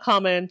leave a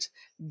comment,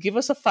 give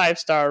us a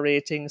 5-star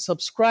rating,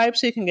 subscribe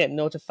so you can get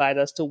notified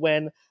as to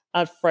when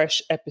a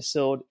fresh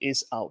episode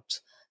is out.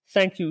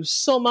 Thank you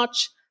so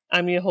much.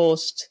 I'm your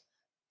host,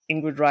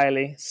 Ingrid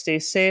Riley. Stay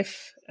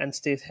safe and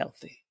stay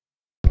healthy.